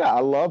 But yeah,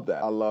 I love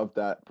that. I love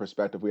that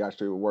perspective. We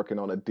actually were working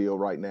on a deal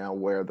right now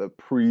where the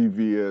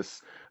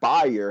previous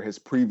buyer has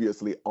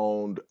previously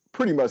owned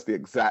pretty much the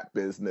exact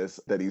business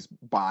that he's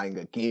buying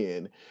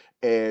again.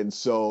 And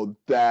so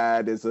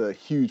that is a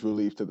huge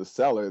relief to the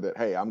seller that,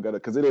 hey,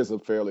 because it is a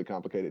fairly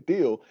complicated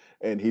deal,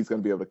 and he's going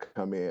to be able to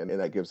come in,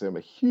 and that gives him a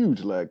huge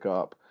leg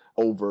up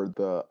over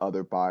the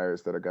other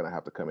buyers that are going to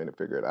have to come in and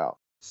figure it out.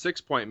 6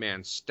 point,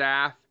 man,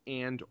 staff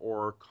and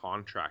or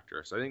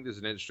contractor. So I think this is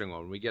an interesting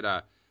one. We get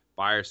a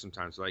buyer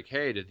sometimes like,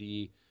 hey, did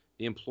the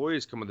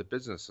employees come with the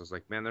business? I was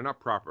like, man, they're not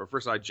proper.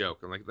 First I joke.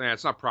 I'm like, man,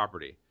 it's not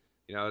property.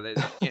 They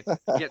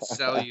can't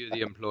sell you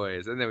the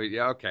employees. And then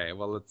okay,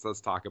 well,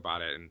 let's talk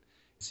about it and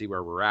see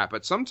where we're at.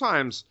 But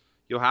sometimes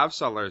you'll have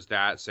sellers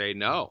that say,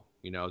 no,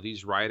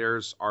 these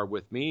writers are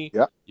with me.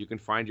 Yep. You can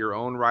find your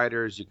own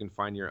writers. You can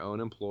find your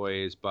own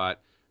employees,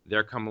 but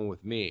they're coming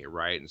with me,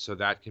 right? And so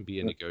that can be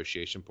a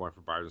negotiation point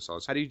for buyers and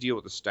sellers. How do you deal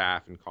with the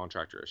staff and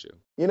contractor issue?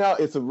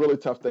 It's a really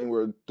tough thing.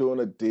 We're doing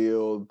a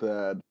deal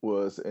that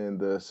was in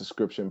the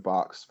subscription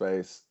box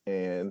space,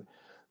 and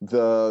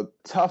the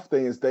tough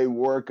thing is they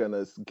were going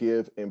to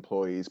give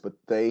employees, but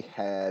they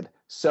had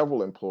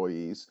several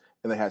employees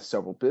and they had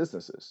several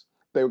businesses.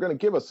 They were going to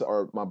give us,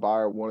 or my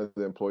buyer, one of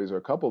the employees or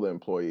a couple of the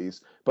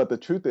employees, but the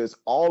truth is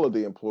all of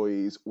the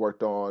employees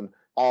worked on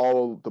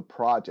all the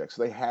projects.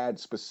 They had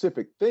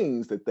specific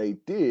things that they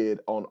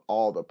did on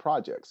all the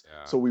projects.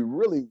 Yeah. So we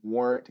really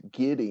weren't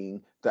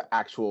getting the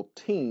actual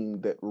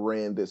team that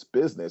ran this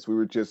business. We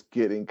were just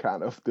getting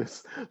kind of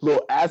this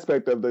little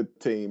aspect of the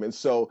team. And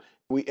so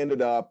we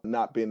ended up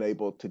not being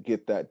able to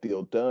get that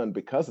deal done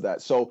because of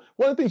that. So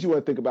one of the things you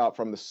want to think about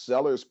from the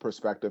seller's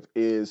perspective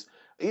is,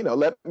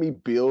 let me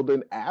build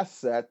an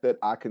asset that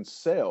I can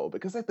sell.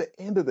 Because at the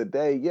end of the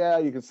day, yeah,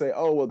 you can say,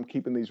 oh, well, I'm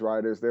keeping these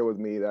writers, they're with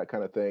me, that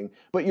kind of thing.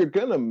 But you're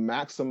going to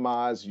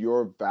maximize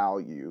your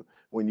value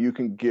when you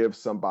can give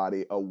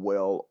somebody a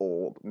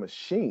well-oiled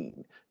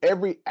machine.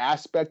 Every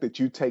aspect that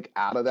you take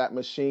out of that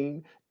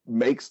machine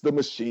makes the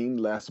machine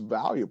less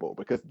valuable,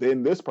 because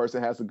then this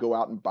person has to go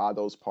out and buy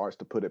those parts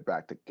to put it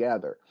back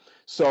together.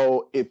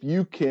 So if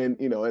you can,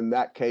 in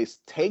that case,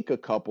 take a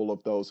couple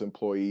of those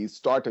employees,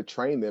 start to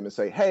train them and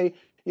say, hey,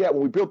 yeah,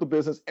 when we built the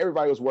business,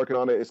 everybody was working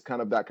on it. It's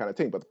kind of that kind of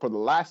team. But for the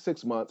last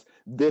 6 months,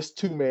 this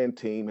two-man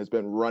team has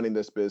been running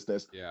this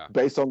business. Yeah.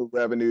 Based on the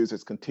revenues,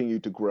 it's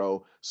continued to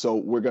grow. So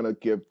we're going to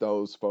give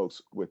those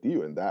folks with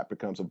you, and that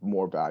becomes a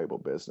more valuable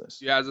business.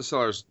 Yeah, as the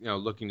seller's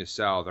looking to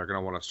sell, they're going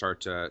to want to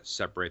start to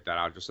separate that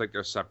out. Just like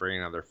they're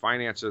separating out their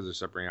finances, they're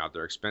separating out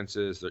their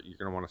expenses. You're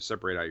going to want to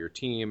separate out your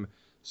team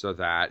so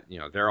that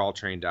they're all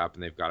trained up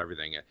and they've got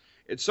everything.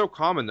 It's so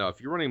common, though.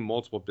 If you're running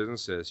multiple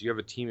businesses, you have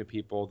a team of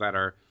people that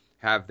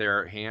have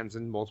their hands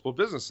in multiple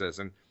businesses.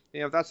 And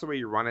if that's the way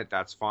you run it,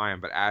 that's fine.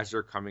 But as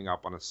you're coming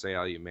up on a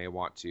sale, you may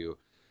want to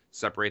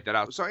separate that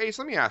out. So, Ace,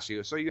 let me ask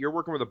you. So you're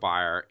working with a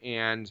buyer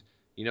and,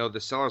 the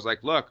seller's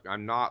like, look,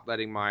 I'm not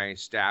letting my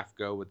staff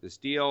go with this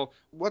deal.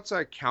 What's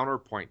a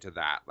counterpoint to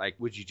that? Like,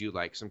 would you do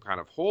like some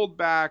kind of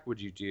holdback? Would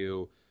you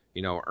do,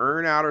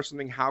 earn out or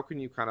something? How can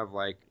you kind of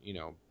like,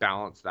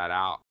 balance that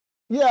out?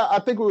 Yeah, I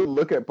think we would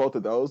look at both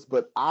of those,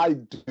 but I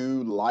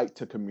do like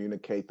to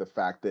communicate the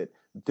fact that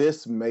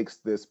this makes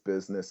this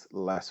business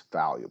less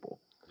valuable.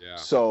 Yeah.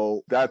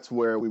 So that's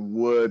where we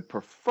would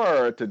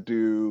prefer to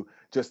do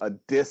just a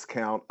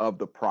discount of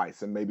the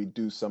price and maybe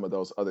do some of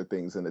those other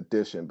things in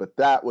addition. But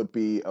that would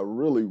be a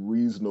really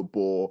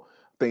reasonable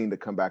thing to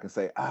come back and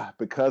say,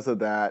 because of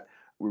that,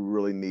 we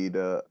really need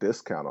a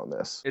discount on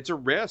this. It's a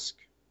risk,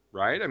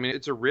 right? I mean,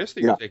 it's a risk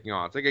that you're taking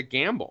on. It's like a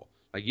gamble.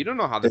 Like, you don't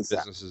know how the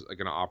business is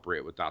going to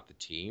operate without the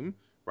team,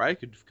 right? It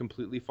could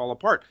completely fall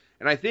apart.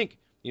 And I think,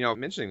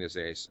 mentioning this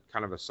is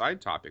kind of a side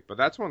topic, but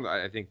that's one of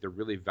I think the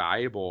really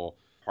valuable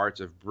parts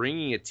of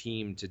bringing a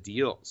team to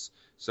deals.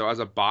 So as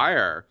a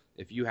buyer,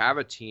 if you have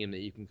a team that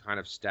you can kind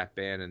of step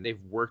in and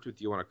they've worked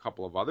with you on a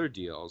couple of other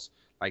deals,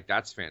 like,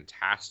 that's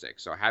fantastic.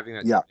 So having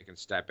that team that can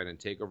step in and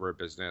take over a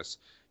business,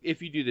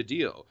 if you do the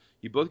deal,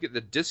 you both get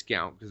the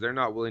discount because they're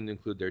not willing to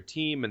include their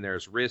team and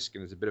there's risk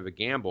and it's a bit of a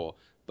gamble,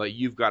 but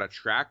you've got a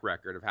track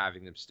record of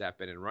having them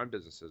step in and run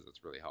businesses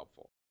that's really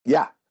helpful.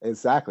 Yeah,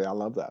 exactly. I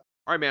love that.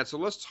 All right, man. So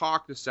let's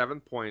talk the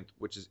seventh point,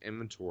 which is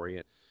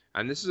inventory.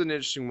 And this is an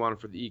interesting one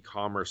for the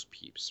e-commerce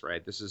peeps,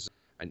 right? This is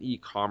an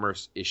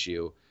e-commerce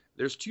issue.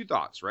 There's two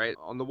thoughts, right?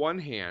 On the one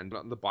hand,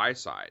 on the buy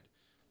side,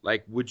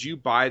 like, would you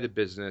buy the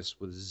business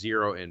with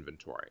zero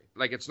inventory?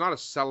 Like, it's not a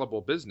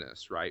sellable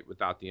business, right,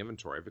 without the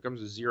inventory. If it comes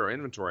to zero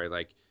inventory,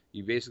 like,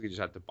 you basically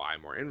just have to buy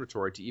more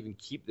inventory to even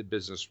keep the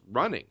business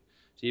running,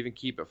 to even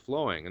keep it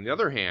flowing. On the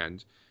other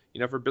hand,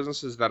 for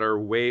businesses that are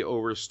way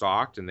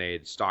overstocked and they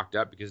had stocked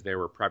up because they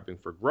were prepping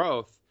for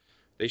growth,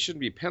 they shouldn't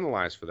be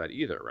penalized for that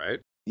either,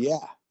 right? Yeah.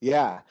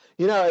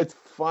 It's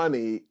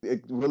funny.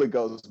 It really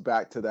goes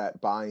back to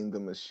that buying the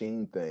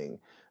machine thing.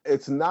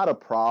 It's not a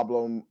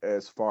problem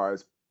as far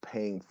as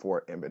paying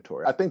for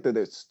inventory. I think that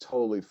it's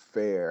totally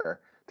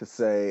fair to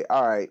say,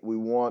 all right, we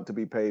want to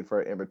be paid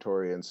for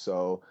inventory, and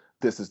so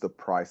this is the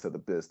price of the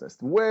business.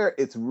 Where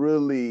it's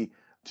really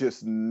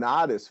just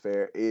not as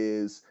fair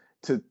is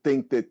to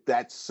think that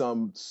that's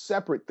some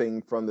separate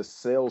thing from the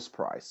sales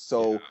price.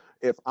 So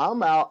if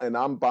I'm out and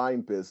I'm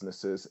buying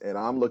businesses and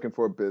I'm looking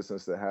for a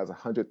business that has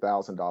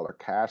 $100,000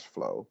 cash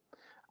flow,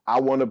 I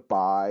want to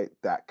buy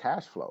that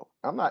cash flow.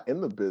 I'm not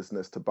in the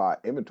business to buy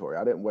inventory.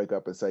 I didn't wake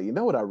up and say, you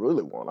know what I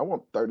really want? I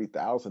want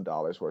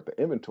 $30,000 worth of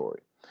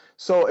inventory.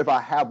 So if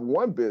I have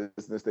one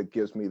business that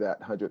gives me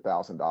that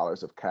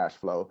 $100,000 of cash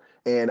flow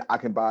and I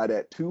can buy it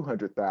at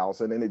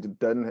 $200,000 and it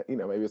doesn't,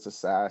 maybe it's a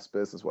SaaS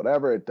business,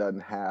 whatever, it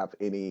doesn't have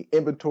any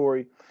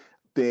inventory,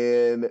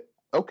 then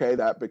okay,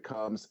 that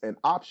becomes an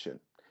option.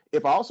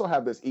 If I also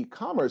have this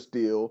e-commerce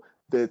deal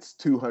that's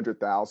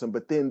 $200,000,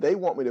 but then they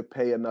want me to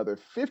pay another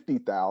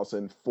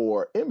 $50,000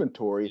 for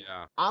inventory,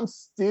 I'm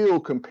still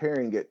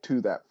comparing it to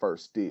that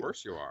first deal. Of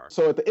course you are.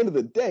 So at the end of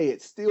the day,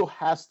 it still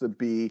has to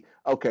be,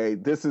 okay,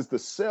 this is the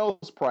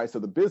sales price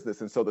of the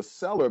business. And so the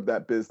seller of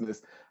that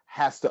business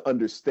has to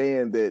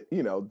understand that,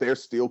 they're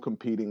still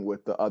competing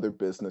with the other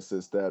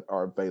businesses that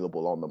are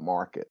available on the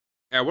market.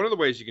 Yeah, one of the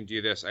ways you can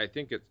do this, I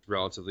think it's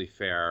relatively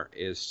fair,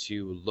 is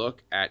to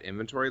look at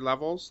inventory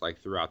levels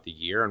like throughout the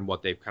year and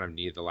what they've kind of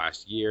needed the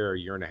last year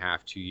and a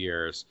half, 2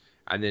 years,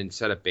 and then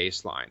set a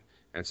baseline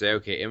and say,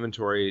 okay,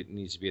 inventory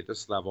needs to be at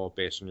this level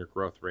based on your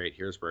growth rate.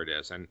 Here's where it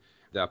is. And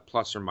the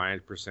plus or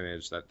minus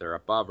percentage that they're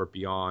above or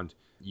beyond,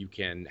 you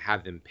can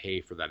have them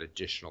pay for that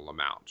additional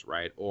amount,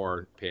 right?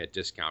 Or pay a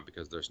discount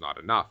because there's not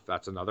enough.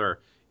 That's another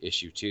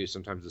issue too.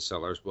 Sometimes the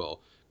sellers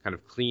will kind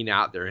of clean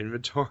out their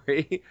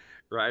inventory,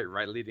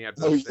 right, leading up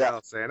to Oh the yeah.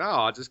 sale, saying, "Oh,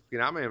 I'll just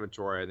clean out my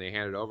inventory," and they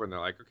hand it over, and they're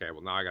like, "Okay,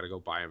 well now I got to go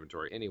buy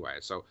inventory anyway."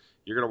 So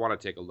you're gonna want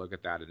to take a look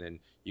at that, and then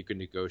you can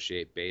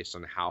negotiate based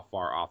on how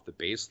far off the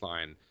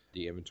baseline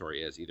the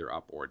inventory is, either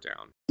up or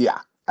down. Yeah,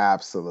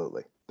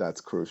 absolutely.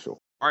 That's crucial.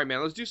 All right,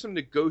 man, let's do some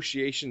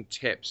negotiation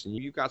tips. And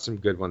you've got some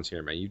good ones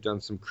here, man. You've done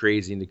some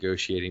crazy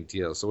negotiating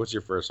deals. So what's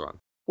your first one?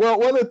 Well,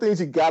 one of the things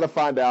you got to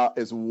find out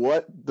is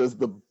what does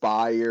the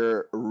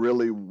buyer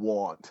really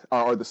want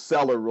or the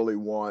seller really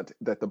want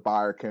that the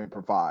buyer can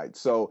provide.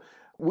 So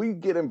we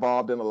get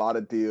involved in a lot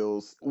of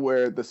deals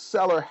where the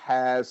seller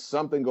has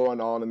something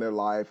going on in their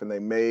life and they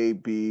may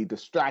be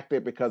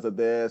distracted because of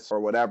this or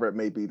whatever it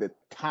may be. That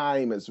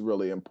time is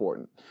really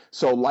important.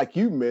 So like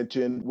you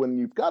mentioned, when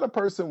you've got a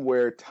person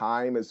where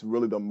time is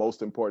really the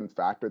most important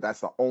factor,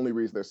 that's the only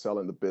reason they're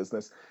selling the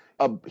business.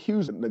 A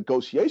huge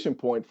negotiation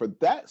point for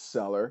that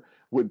seller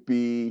would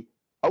be,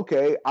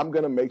 okay, I'm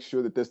going to make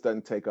sure that this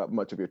doesn't take up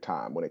much of your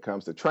time. When it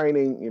comes to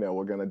training,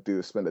 we're going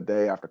to spend a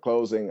day after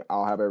closing.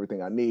 I'll have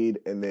everything I need.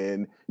 And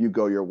then you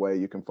go your way.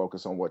 You can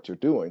focus on what you're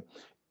doing.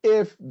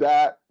 If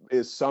that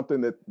is something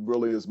that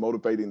really is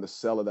motivating the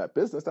seller of that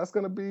business, that's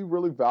going to be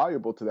really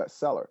valuable to that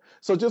seller.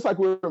 So just like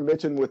we were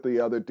mentioning with the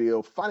other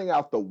deal, finding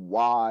out the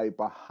why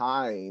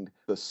behind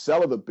the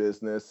sell of the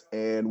business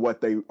and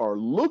what they are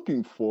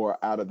looking for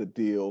out of the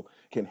deal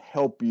can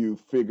help you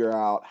figure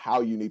out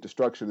how you need to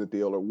structure the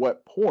deal or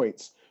what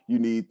points you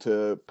need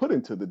to put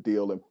into the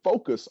deal and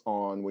focus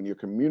on when you're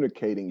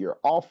communicating your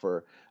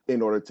offer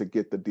in order to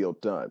get the deal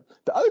done.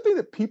 The other thing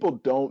that people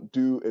don't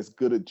do as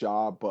good a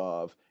job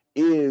of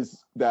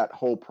is that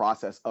whole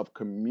process of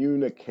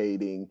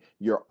communicating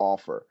your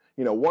offer.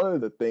 One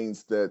of the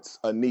things that's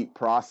a neat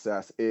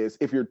process is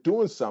if you're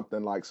doing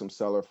something like some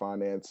seller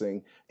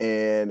financing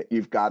and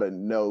you've got a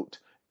note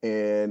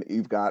and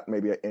you've got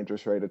maybe an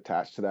interest rate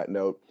attached to that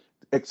note,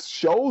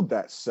 show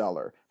that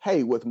seller,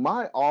 hey, with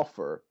my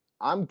offer,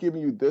 I'm giving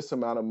you this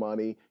amount of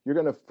money. You're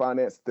going to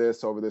finance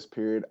this over this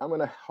period. I'm going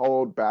to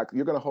hold back.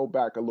 You're going to hold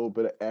back a little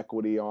bit of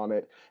equity on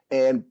it.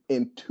 And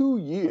in 2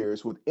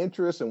 years with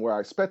interest and where I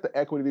expect the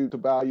equity to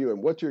value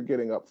and what you're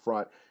getting up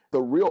front, the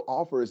real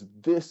offer is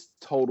this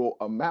total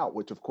amount,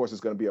 which of course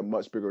is going to be a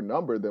much bigger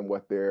number than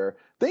what they're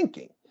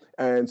thinking.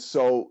 And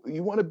so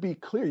you want to be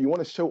clear. You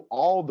want to show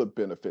all the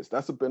benefits.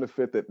 That's a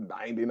benefit that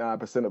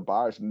 99% of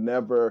buyers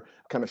never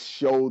kind of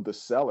show the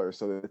seller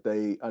so that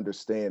they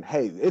understand,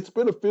 hey, it's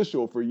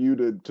beneficial for you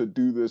to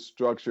do this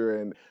structure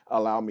and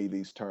allow me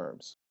these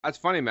terms. That's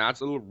funny, Matt.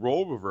 It's a little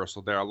role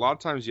reversal there. A lot of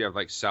times you have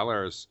like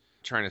sellers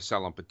trying to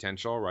sell on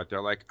potential, right?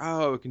 They're like,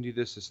 oh, it can do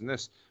this, this, and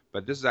this.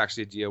 But this is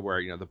actually a deal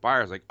where, the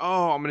buyer's like,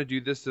 oh, I'm going to do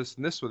this, this,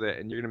 and this with it.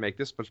 And you're going to make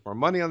this much more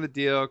money on the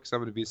deal because I'm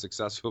going to be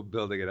successful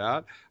building it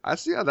out. I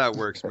see how that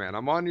works, man.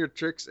 I'm on your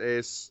tricks,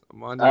 Ace.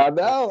 I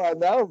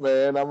know,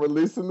 man. I'm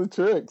releasing the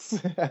tricks.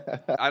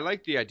 I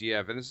like the idea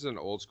of, and this is an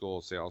old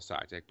school sales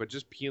tactic, but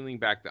just peeling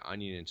back the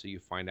onion until you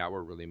find out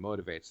what really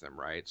motivates them,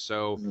 right?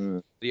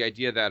 So the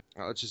idea that,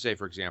 let's just say,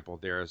 for example,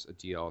 there's a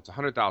deal. It's a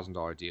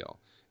 $100,000 deal.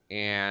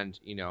 And,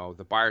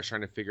 the buyer's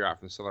trying to figure out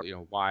from the seller,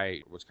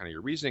 what's kind of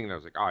your reasoning? And I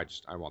was like, oh,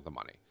 I want the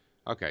money.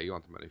 Okay, you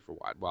want the money for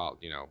what? Well,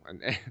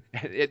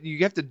 and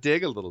you have to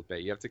dig a little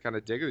bit. You have to kind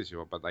of dig with these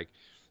people. But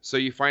so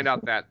you find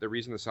out that the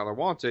reason the seller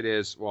wants it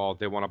is, well,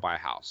 they want to buy a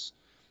house.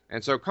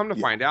 And so come to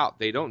find out,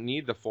 they don't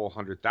need the full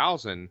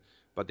 100,000,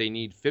 but they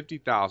need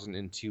 50,000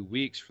 in 2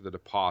 weeks for the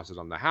deposit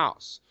on the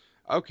house.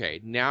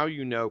 Okay, now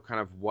you know kind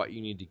of what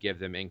you need to give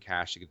them in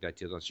cash to get that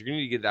deal done. So you're going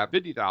to need to get that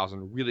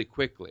 50,000 really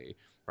quickly.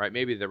 Right?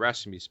 Maybe the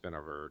rest can be spent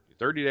over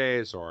 30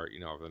 days or,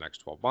 over the next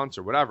 12 months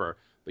or whatever.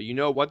 But you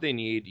know what they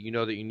need. You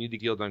know that you need the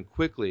deal done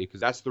quickly because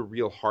that's the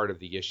real heart of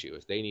the issue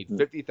is they need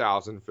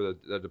 50,000 for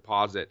the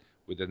deposit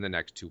within the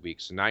next 2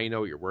 weeks. So now you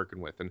know what you're working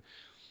with. And,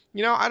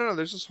 I don't know.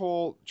 There's this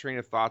whole train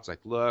of thoughts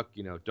like, look,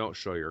 don't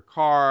show your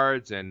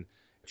cards and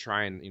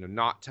try and,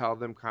 not tell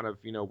them kind of,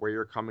 where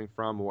you're coming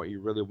from and what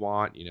you really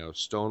want,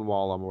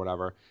 stonewall them or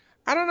whatever.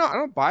 I don't know. I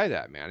don't buy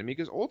that, man. I mean,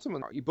 because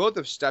ultimately, you both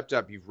have stepped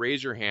up. You've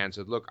raised your hand,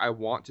 said, look, I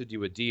want to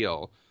do a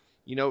deal.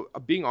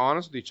 Being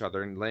honest with each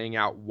other and laying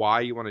out why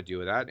you want to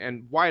do that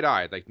and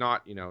wide-eyed, like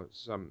not,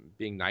 some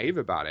being naive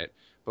about it,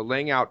 but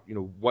laying out,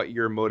 what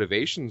your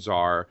motivations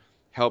are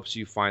helps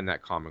you find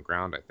that common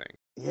ground, I think.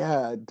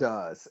 Yeah, it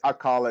does. I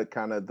call it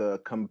kind of the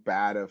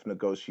combative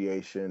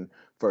negotiation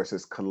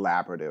versus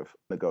collaborative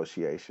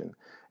negotiation.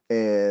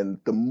 And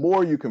the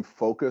more you can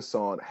focus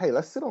on, hey,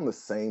 let's sit on the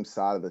same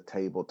side of the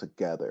table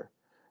together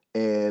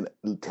and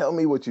tell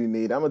me what you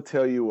need. I'm going to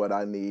tell you what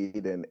I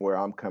need and where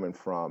I'm coming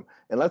from.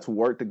 And let's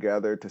work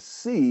together to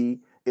see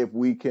if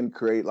we can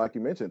create, like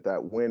you mentioned,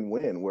 that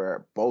win-win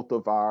where both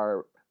of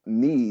our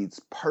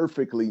needs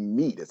perfectly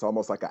meet. It's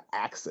almost like an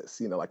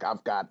axis, like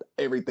I've got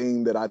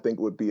everything that I think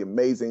would be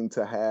amazing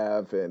to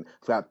have and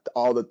I've got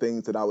all the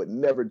things that I would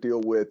never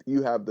deal with.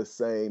 You have the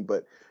same,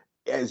 but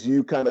as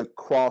you kind of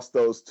cross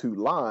those two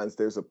lines,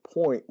 there's a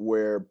point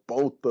where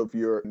both of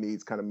your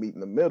needs kind of meet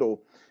in the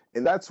middle.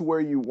 And that's where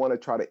you want to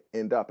try to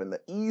end up. And the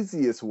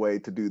easiest way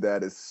to do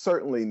that is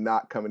certainly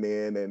not coming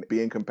in and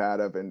being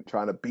combative and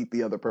trying to beat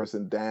the other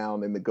person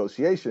down in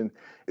negotiation.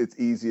 It's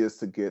easiest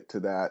to get to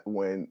that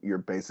when you're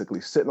basically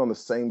sitting on the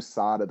same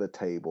side of the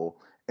table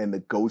and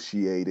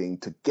negotiating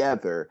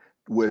together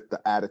with the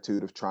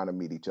attitude of trying to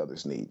meet each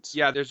other's needs.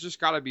 Yeah, there's just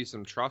got to be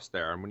some trust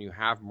there. And when you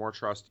have more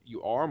trust,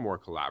 you are more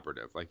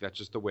collaborative. Like, that's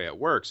just the way it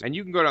works. And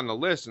you can go down the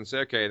list and say,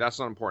 okay, that's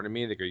not important to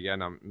me. They go, yeah,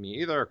 not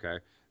me either. Okay,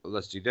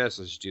 let's do this.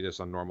 Let's just do this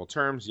on normal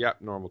terms.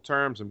 Yep, normal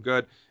terms. I'm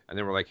good. And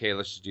then we're like, hey,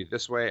 let's just do it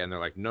this way. And they're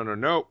like, no,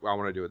 I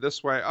want to do it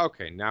this way.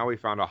 Okay, now we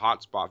found a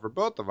hot spot for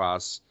both of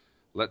us.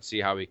 Let's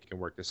see how we can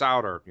work this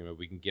out, or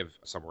we can give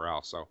somewhere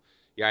else. So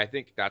yeah, I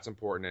think that's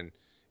important. And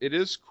it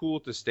is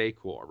cool to stay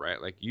cool,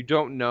 right? Like, you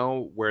don't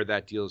know where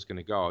that deal is going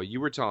to go. You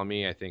were telling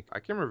me, I can't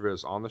remember if it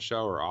was on the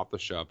show or off the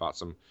show, about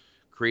some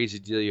crazy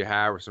deal you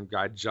had where some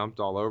guy jumped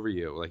all over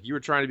you. Like, you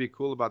were trying to be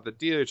cool about the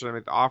deal, you're trying to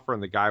make the offer,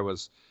 and the guy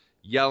was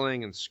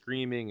yelling and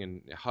screaming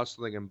and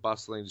hustling and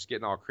bustling, just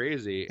getting all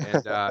crazy.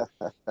 And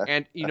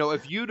and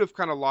if you'd have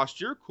kind of lost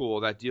your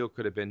cool, that deal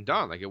could have been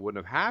done. Like, it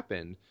wouldn't have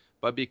happened.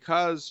 But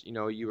because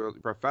you were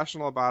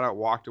professional about it,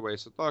 walked away,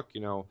 said, look,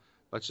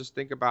 let's just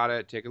think about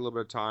it, take a little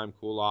bit of time,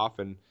 cool off,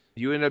 and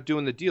you end up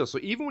doing the deal. So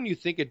even when you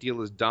think a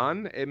deal is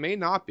done, it may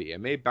not be. It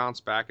may bounce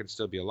back and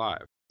still be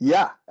alive.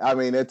 Yeah, I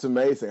mean, it's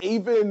amazing.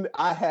 Even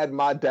I had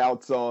my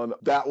doubts on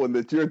that one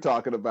that you're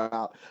talking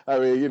about. I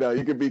mean,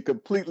 you could be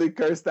completely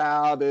cursed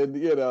out and,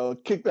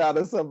 kicked out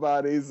of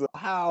somebody's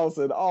house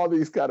and all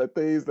these kind of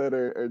things that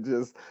are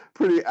just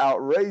pretty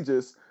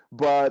outrageous.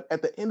 But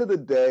at the end of the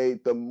day,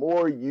 the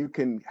more you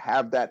can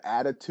have that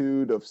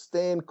attitude of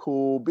staying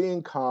cool,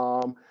 being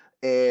calm,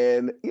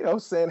 and,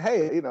 saying,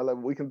 hey,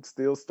 we can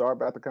still start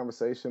back the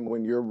conversation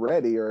when you're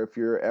ready, or if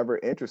you're ever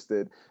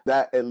interested,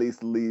 that at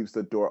least leaves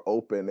the door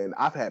open. And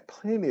I've had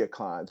plenty of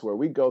clients where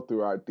we go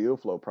through our deal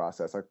flow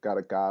process. I've got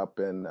a guy up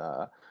in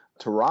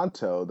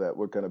Toronto that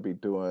we're going to be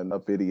doing a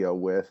video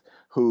with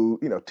who,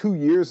 2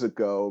 years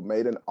ago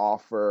made an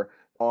offer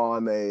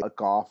on a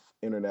golf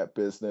internet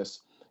business.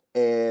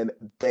 And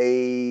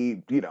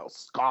they,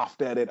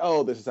 scoffed at it.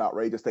 Oh, this is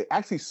outrageous. They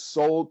actually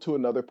sold to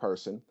another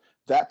person.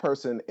 That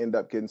person ended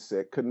up getting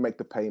sick, couldn't make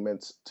the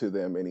payments to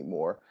them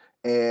anymore.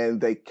 And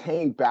they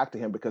came back to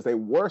him because they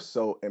were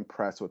so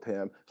impressed with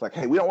him. It's like,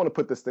 hey, we don't want to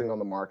put this thing on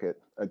the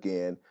market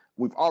again.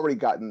 We've already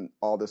gotten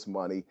all this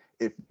money.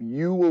 If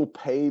you will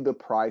pay the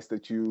price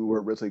that you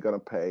were originally going to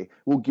pay,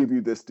 we'll give you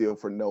this deal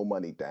for no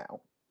money down.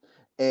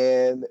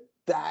 And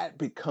that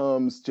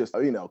becomes just,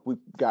 we've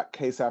got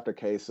case after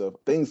case of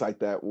things like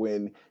that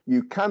when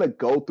you kind of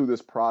go through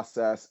this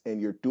process and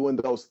you're doing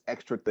those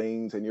extra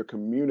things and you're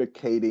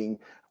communicating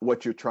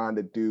what you're trying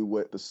to do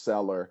with the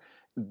seller.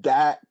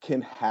 That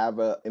can have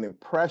an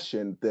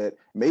impression that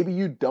maybe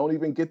you don't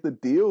even get the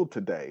deal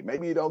today.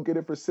 Maybe you don't get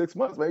it for 6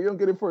 months. Maybe you don't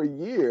get it for a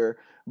year.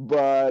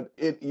 But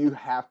you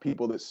have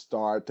people that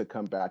start to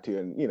come back to you.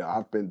 And,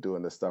 I've been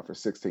doing this stuff for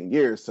 16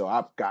 years. So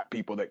I've got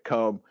people that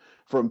come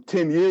from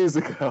 10 years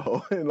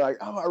ago and like,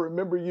 oh, I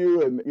remember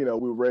you. And,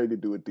 we're ready to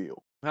do a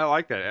deal. I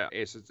like that,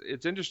 Ace.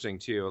 It's interesting,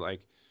 too.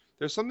 Like,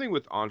 there's something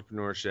with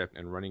entrepreneurship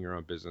and running your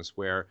own business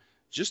where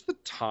just the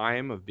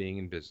time of being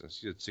in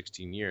business,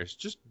 16 years,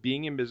 just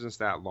being in business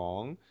that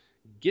long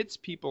gets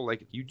people,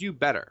 like, you do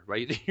better,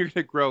 right? You're going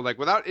to grow, like,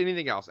 without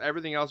anything else,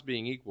 everything else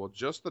being equal,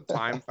 just the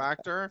time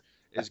factor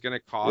is going to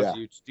cause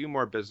you to do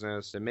more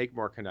business and make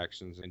more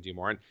connections and do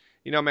more. And,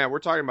 man, we're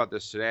talking about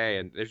this today,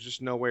 and there's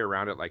just no way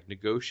around it. Like,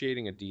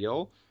 negotiating a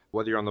deal,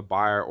 whether you're on the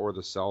buyer or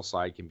the sell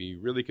side, can be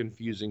really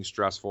confusing,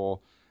 stressful,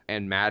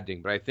 and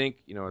maddening. But I think,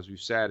 as we've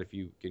said, if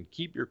you can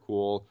keep your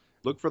cool,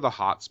 look for the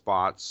hot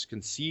spots,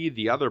 concede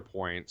the other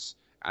points,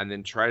 and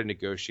then try to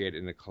negotiate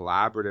in a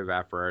collaborative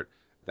effort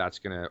that's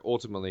going to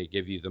ultimately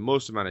give you the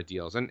most amount of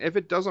deals. And if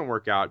it doesn't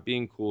work out,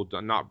 being cool,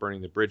 not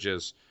burning the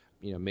bridges,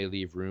 may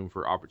leave room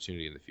for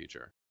opportunity in the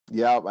future.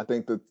 Yeah, I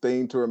think the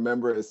thing to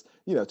remember is,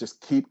 just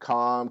keep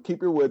calm,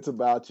 keep your wits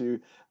about you.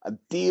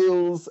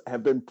 Deals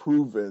have been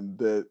proven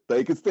that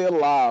they can stay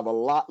alive a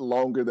lot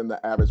longer than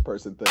the average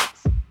person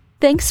thinks.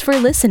 Thanks for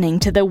listening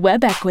to the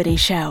Web Equity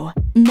Show.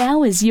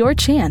 Now is your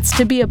chance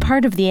to be a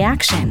part of the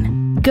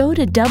action. Go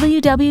to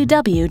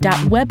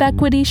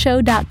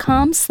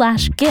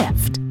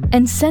www.webequityshow.com/gift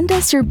and send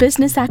us your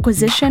business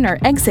acquisition or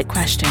exit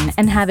question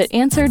and have it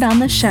answered on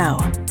the show.